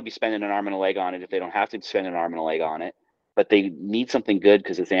they don't want to be spending an arm and a leg on it if they don't have to spend an arm and a leg on it, but they need something good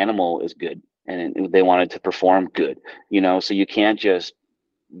because this animal is good and they want it to perform good, so you can't just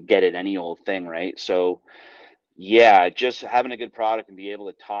get it any old thing, right? So yeah, just having a good product and be able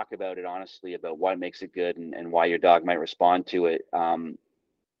to talk about it honestly, about what makes it good and why your dog might respond to it, and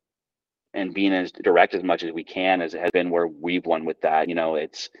being as direct as much as we can, as it has been where we've won with that.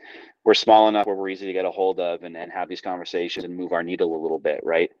 We're small enough where we're easy to get a hold of and have these conversations and move our needle a little bit,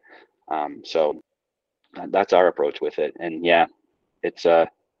 right? So that's our approach with it. And yeah, it's a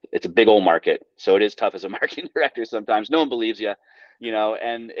big old market, so it is tough as a marketing director sometimes. No one believes you,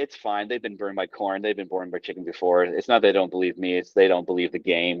 and it's fine. They've been burned by corn, they've been burned by chicken before. It's not they don't believe me, it's they don't believe the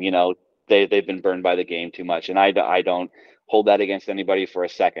game. They've been burned by the game too much, and I don't hold that against anybody for a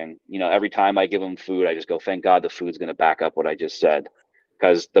second. Every time I give them food, I just go, thank God the food's going to back up what I just said,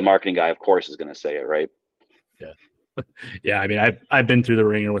 because the marketing guy, of course, is going to say it, right? Yeah. Yeah. I mean, I've been through the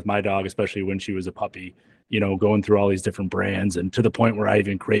ringer with my dog, especially when she was a puppy, going through all these different brands, and to the point where I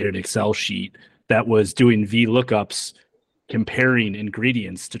even created an Excel sheet that was doing VLOOKUPs, comparing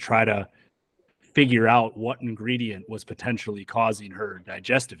ingredients to try to figure out what ingredient was potentially causing her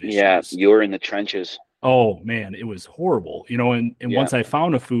digestive issues. Yeah, you're in the trenches. Oh man, it was horrible. And once I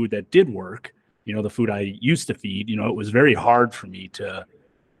found a food that did work, the food I used to feed, it was very hard for me to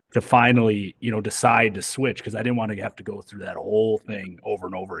finally, decide to switch, because I didn't want to have to go through that whole thing over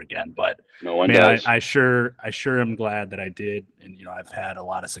and over again. But no one does. I sure am glad that I did, and I've had a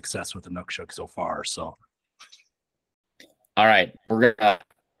lot of success with the Inukshuk so far. So, all right,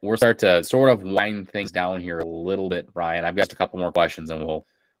 we'll start to sort of wind things down here a little bit, Brian. I've got a couple more questions, and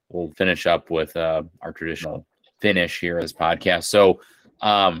we'll finish up with our traditional finish here as podcast. So,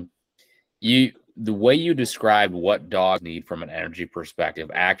 the way you described what dogs need from an energy perspective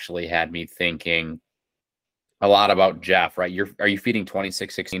actually had me thinking a lot about Jeff, right? Are you feeding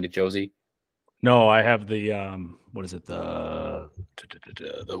 26-16 to Josie? No, I have the what is it, the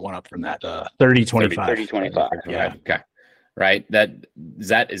one up from that 30-25. 30-25. Yeah. Okay. Right. Is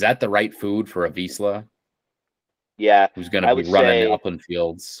that the right food for a Vizsla? Yeah. Who's going to be running the upland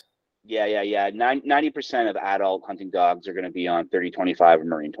fields? Yeah. 90% of adult hunting dogs are going to be on 30-25 or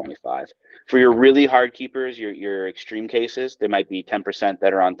Marine 25. For your really hard keepers, your extreme cases, there might be 10%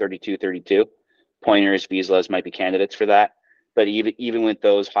 that are on 32-32. Pointers, Vizslas might be candidates for that. But even with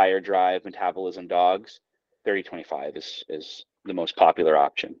those higher drive metabolism dogs, 30-25 is the most popular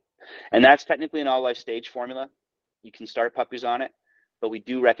option. And that's technically an all life stage formula. You can start puppies on it, but we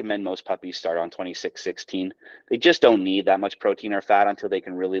do recommend most puppies start on 26-16. They just don't need that much protein or fat until they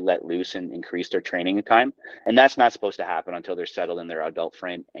can really let loose and increase their training time. And that's not supposed to happen until they're settled in their adult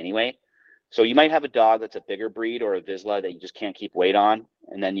frame anyway. So you might have a dog that's a bigger breed or a Vizsla that you just can't keep weight on,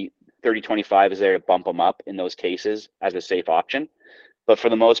 and then 30-25 is there to bump them up in those cases as a safe option. But for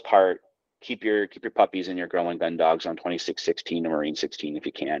the most part, keep your puppies and your growing gun dogs on 26-16 or Marine 16 if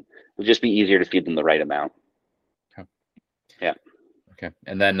you can. It'll just be easier to feed them the right amount. Okay. Yeah. Okay.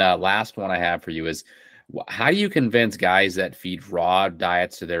 And then last one I have for you is, how do you convince guys that feed raw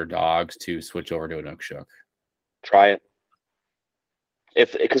diets to their dogs to switch over to an Inukshuk? Try it.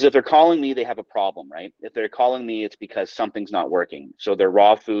 Because if they're calling me, they have a problem, right? If they're calling me, it's because something's not working. So their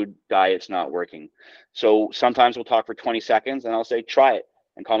raw food diet's not working. So sometimes we'll talk for 20 seconds and I'll say, try it.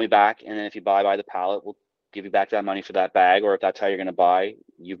 and call me back. And then if you buy by the pallet, we'll give you back that money for that bag. Or if that's how you're going to buy,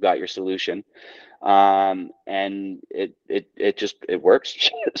 you've got your solution. And it works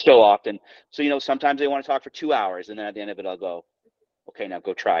so often. So, sometimes they want to talk for 2 hours, and then at the end of it, I'll go, okay, now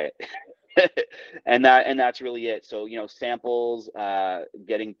go try it. and that's really it. So, samples,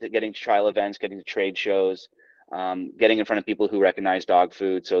 getting to trial events, getting to trade shows, getting in front of people who recognize dog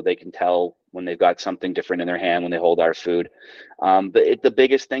food so they can tell when they've got something different in their hand when they hold our food. But the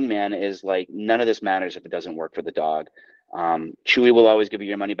biggest thing, man, is like none of this matters if it doesn't work for the dog. Chewy will always give you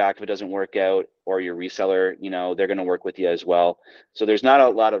your money back if it doesn't work out, or your reseller, they're going to work with you as well. So there's not a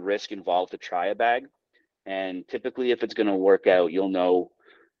lot of risk involved to try a bag. And typically if it's going to work out, you'll know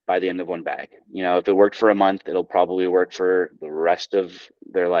by the end of one bag. If it worked for a month, it'll probably work for the rest of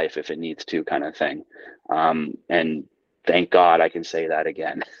their life if it needs to, kind of thing. And thank God I can say that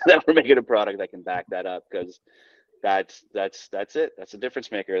again, that we're making a product that can back that up, because that's it. That's a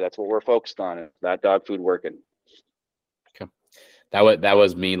difference maker. That's what we're focused on. That dog food working. Okay. That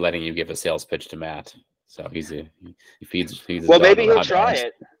was me letting you give a sales pitch to Matt. So he feeds his well, dog maybe he'll around try hours.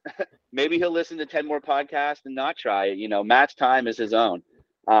 it. Maybe he'll listen to 10 more podcasts and not try it. Matt's time is his own.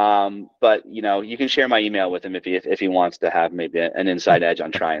 But you can share my email with him if he wants to have maybe an inside edge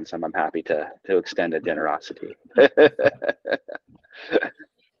on trying some. I'm happy to extend a generosity.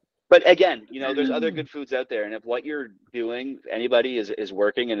 But again, there's other good foods out there, and if what you're doing, anybody is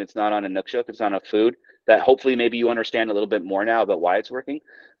working, and it's not on Inukshuk, it's on a food that hopefully maybe you understand a little bit more now about why it's working,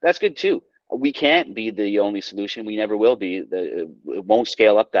 that's good too. We can't be the only solution. We never will be. It won't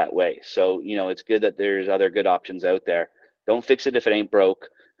scale up that way. So, it's good that there's other good options out there. Don't fix it if it ain't broke,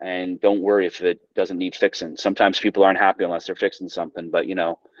 and don't worry if it doesn't need fixing. Sometimes people aren't happy unless they're fixing something, but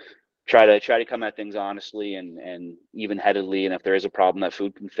try to come at things honestly and even-headedly. And if there is a problem that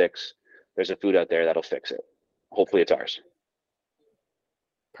food can fix, there's a food out there that'll fix it. Hopefully it's ours.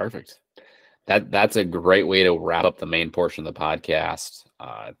 Perfect. That's a great way to wrap up the main portion of the podcast.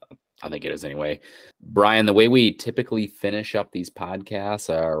 I think it is anyway. Brian, the way we typically finish up these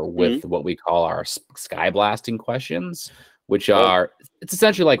podcasts are with what we call our sky blasting questions, which are, it's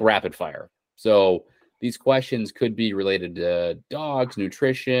essentially like rapid fire. So these questions could be related to dogs,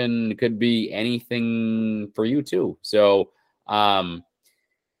 nutrition, it could be anything for you too. So the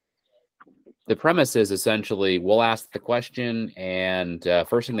premise is essentially we'll ask the question, and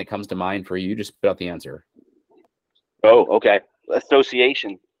first thing that comes to mind for you, just spit out the answer. Oh, okay.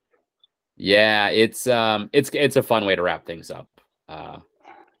 Association. Yeah, it's a fun way to wrap things up.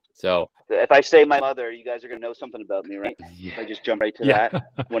 So if I say my mother, you guys are gonna know something about me, right? Yeah. If I just jump right to that,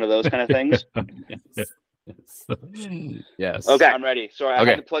 one of those kind of things. Yes. Okay, I'm ready. Sorry, I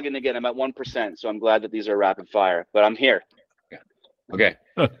Okay. had to plug in again. I'm at 1%, so I'm glad that these are rapid fire, but I'm here. Okay.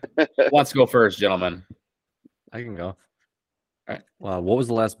 Let's go first, gentlemen. I can go. All right. What was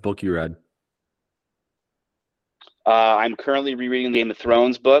the last book you read? I'm currently rereading Game of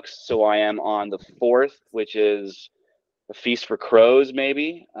Thrones books, so I am on the 4th, which is A Feast for Crows,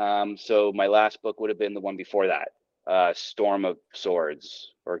 maybe. So my last book would have been the one before that, Storm of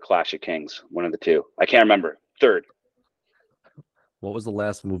Swords or Clash of Kings, one of the two. I can't remember. 3rd. What was the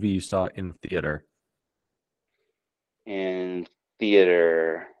last movie you saw in theater? In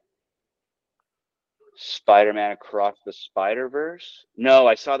theater, Spider-Man Across the Spider-Verse? No,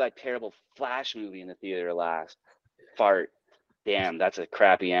 I saw that terrible Flash movie in the theater last. Fart. Damn, that's a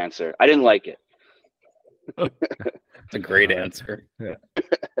crappy answer. I didn't like it. It's a great answer. Yeah.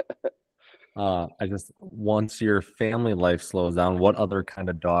 Once your family life slows down, what other kind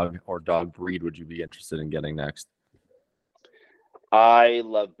of dog or dog breed would you be interested in getting next? I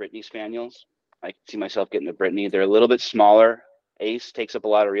love Brittany Spaniels. I can see myself getting a Brittany. They're a little bit smaller. Ace takes up a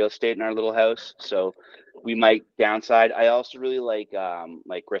lot of real estate in our little house, so we might downside. I also really like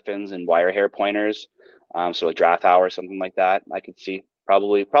Griffins and wire hair pointers, so a Draft Hour or something like that. I could see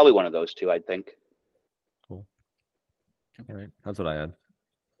probably one of those two, I think. Cool. All right, that's what I had.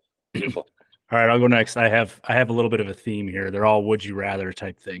 Beautiful. All right, I'll go next. I have a little bit of a theme here. They're all would you rather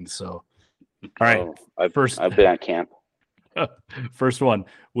type things. So, all right, I've been at camp. First one,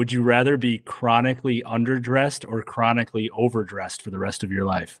 would you rather be chronically underdressed or chronically overdressed for the rest of your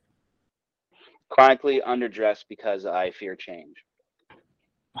life? Chronically underdressed because I fear change.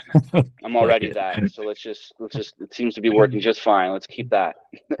 I'm already that, so let's just it seems to be working just fine. Let's keep that.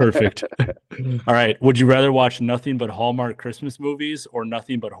 Perfect. All right, would you rather watch nothing but Hallmark Christmas movies or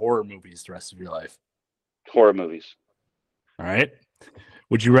nothing but horror movies the rest of your life? Horror movies. All right.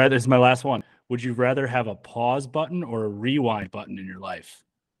 Would you rather, this is my last one. Would you rather have a pause button or a rewind button in your life?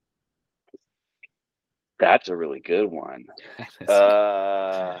 That's a really good one.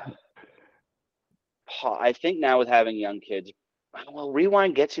 I think now with having young kids, Well,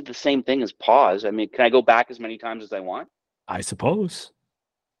 rewind gets you the same thing as pause. I mean, can I go back as many times as I want? I suppose.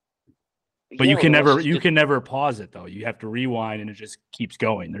 But Yeah, you can well, never pause it though. You have to rewind and it just keeps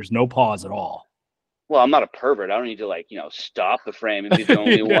going. There's no pause at all. Well, I'm not a pervert. I don't need to stop the frame and be the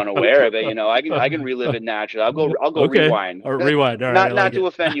only one aware of it. I can relive it naturally. I'll go Okay. rewind. Or rewind. All right, Not to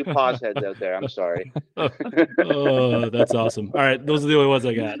offend you pause heads out there. I'm sorry. Oh, that's awesome. All right, those are the only ones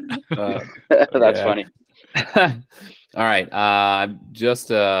I got. That's funny. All right. Just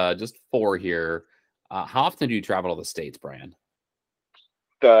 4 here. How often do you travel to the States, Brian?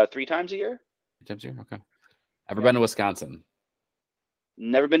 3 times a year. 3 times a year. Okay. Ever been to Wisconsin?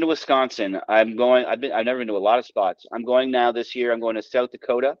 Never been to Wisconsin. I've never been to a lot of spots. I'm going now this year. I'm going to South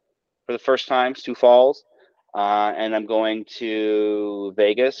Dakota for the first time, Sioux Falls, and I'm going to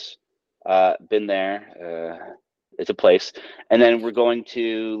Vegas. Been there. It's a place. And then we're going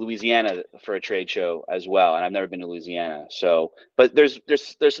to Louisiana for a trade show as well. And I've never been to Louisiana. So, but there's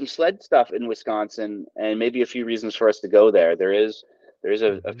some sled stuff in Wisconsin, and maybe a few reasons for us to go there. There is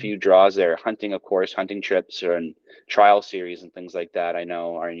a few draws there. Hunting, of course, hunting trips and trial series and things like that, I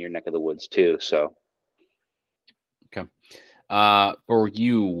know, are in your neck of the woods too. So, okay. For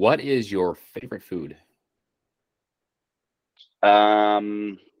you, what is your favorite food? I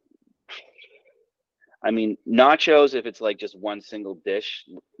mean, nachos, if it's like just one single dish,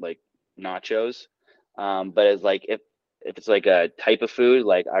 like nachos. But it's like if it's like a type of food,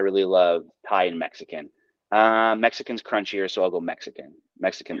 like I really love Thai and Mexican. Mexican's crunchier, so I'll go Mexican.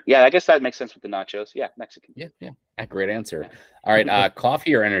 Yeah, I guess that makes sense with the nachos. Yeah, Mexican. Yeah. Great answer. All right,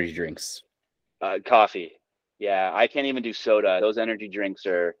 coffee or energy drinks? Coffee. Yeah, I can't even do soda. Those energy drinks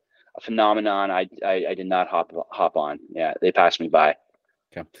are a phenomenon. I did not hop on. Yeah, they passed me by.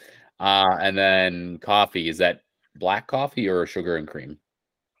 Okay. And then coffee, is that black coffee or sugar and cream?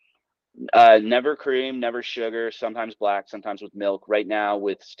 Never cream, never sugar, sometimes black, sometimes with milk. Right now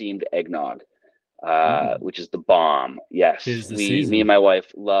with steamed eggnog, which is the bomb. Yes. Me and my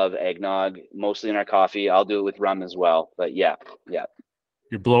wife love eggnog, mostly in our coffee. I'll do it with rum as well. But yeah.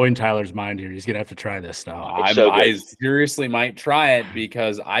 You're blowing Tyler's mind here. He's gonna have to try this now. I seriously might try it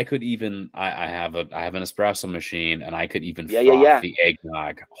because I could even I have an espresso machine and I could even froth the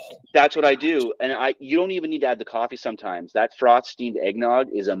eggnog. That's what I do, and you don't even need to add the coffee sometimes. That froth steamed eggnog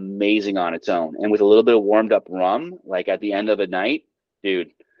is amazing on its own, and with a little bit of warmed up rum, like at the end of a night,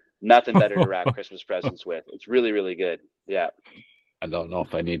 dude, nothing better to wrap Christmas presents with. It's really, really good. Yeah. I don't know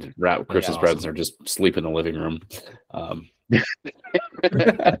if I need to wrap Christmas presents or just sleep in the living room. Pass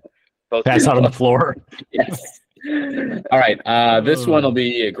out on the floor. Yes. All right. This one will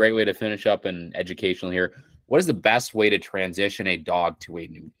be a great way to finish up and educational here. What is the best way to transition a dog to a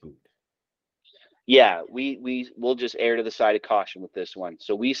new food? Yeah, we'll just err to the side of caution with this one.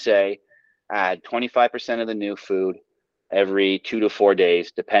 So we say add 25% of the new food every 2 to 4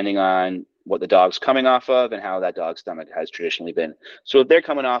 days, depending on what the dog's coming off of and how that dog's stomach has traditionally been. So if they're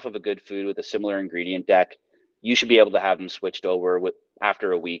coming off of a good food with a similar ingredient deck, you should be able to have them switched over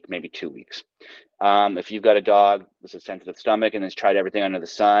after a week, maybe 2 weeks. If you've got a dog with a sensitive stomach and has tried everything under the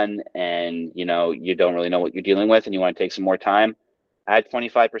sun and you don't really know what you're dealing with and you want to take some more time, add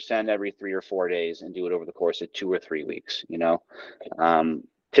 25% every 3 or 4 days and do it over the course of 2 or 3 weeks.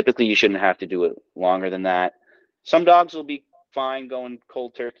 Typically you shouldn't have to do it longer than that. Some dogs will be fine going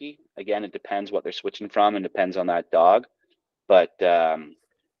cold turkey. Again, it depends what they're switching from and depends on that dog. But that's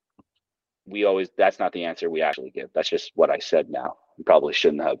not the answer we actually give. That's just what I said now. We probably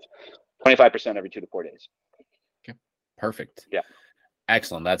shouldn't have. 25% every 2 to 4 days. Okay. Perfect. Yeah.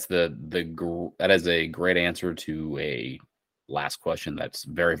 Excellent. That's that is a great answer to a last question that's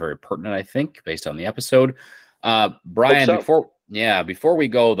very, very pertinent, I think, based on the episode. Brian, before we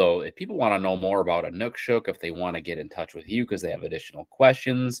go though, if people want to know more about Inukshuk, if they want to get in touch with you because they have additional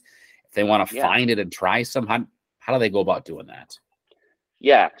questions, if they want to find it and try some, how do they go about doing that?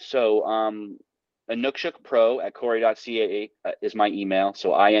 Yeah, so Inukshuk Pro at Corey.ca is my email.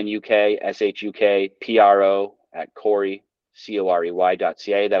 So INUKSHUKPRO at Corey,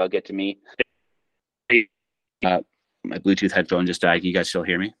 COREY.ca. That'll get to me. My Bluetooth headphone just died. Can you guys still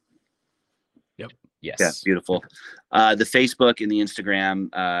hear me? Yep. Yes. Yeah, beautiful. The Facebook and the Instagram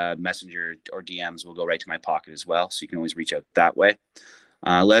Messenger or DMs will go right to my pocket as well. So you can always reach out that way.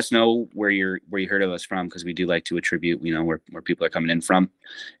 Let us know where you heard of us from, because we do like to attribute, where people are coming in from.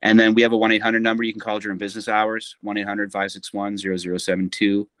 And then we have a 1-800 number you can call during business hours,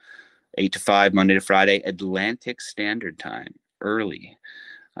 1-800-561-0072, 8 to 5, Monday to Friday, Atlantic Standard Time, early.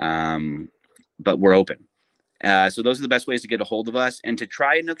 But we're open. So those are the best ways to get a hold of us. And to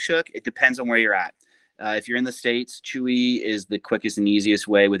try Inukshuk, it depends on where you're at. If you're in the States, Chewy is the quickest and easiest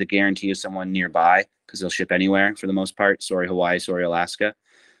way with a guarantee of someone nearby, because they'll ship anywhere for the most part. Sorry, Hawaii, sorry, Alaska.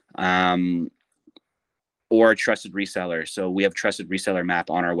 Or a trusted reseller. So we have trusted reseller map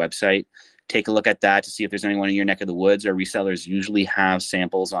on our website. Take a look at that to see if there's anyone in your neck of the woods. Our resellers usually have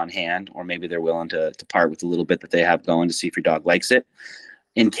samples on hand, or maybe they're willing to part with a little bit that they have going to see if your dog likes it.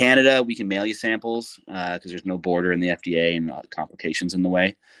 In Canada, we can mail you samples because there's no border in the FDA and complications in the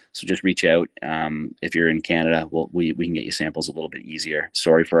way. So just reach out. If you're in Canada, we can get you samples a little bit easier.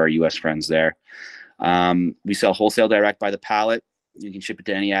 Sorry for our US friends there. We sell wholesale direct by the pallet. You can ship it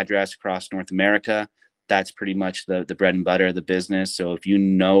to any address across North America. That's pretty much the bread and butter of the business. So if you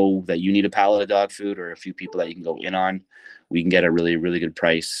know that you need a pallet of dog food or a few people that you can go in on, we can get a really, really good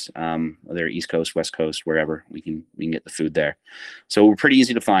price. Whether East Coast, West Coast, wherever, we can get the food there. So we're pretty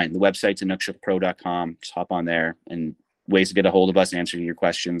easy to find. The website's inukshukpro.com. Just hop on there, and ways to get a hold of us, answering your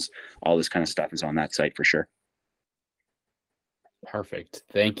questions, all this kind of stuff is on that site for sure. Perfect.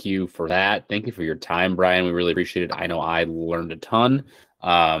 Thank you for that. Thank you for your time, Brian. We really appreciate it. I know I learned a ton.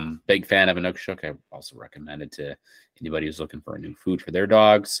 Big fan of Inukshuk. I also recommend it to anybody who's looking for a new food for their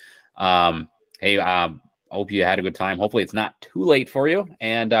dogs. Hey, I hope you had a good time. Hopefully it's not too late for you,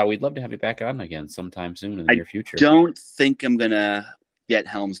 and we'd love to have you back on again sometime soon in the near future. I don't think I'm gonna get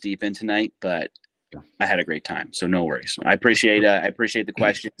Helms Deep in tonight, but I had a great time, so no worries. I appreciate the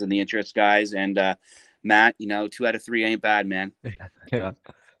questions and the interest, guys. And Matt, 2 out of 3 ain't bad, man. Yeah.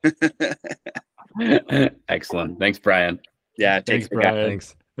 Excellent. Thanks, Brian. Yeah, Thanks, Brian.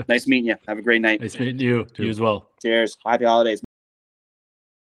 Thanks. Nice meeting you. Have a great night. Nice meeting you. You as well. Cheers. Happy holidays.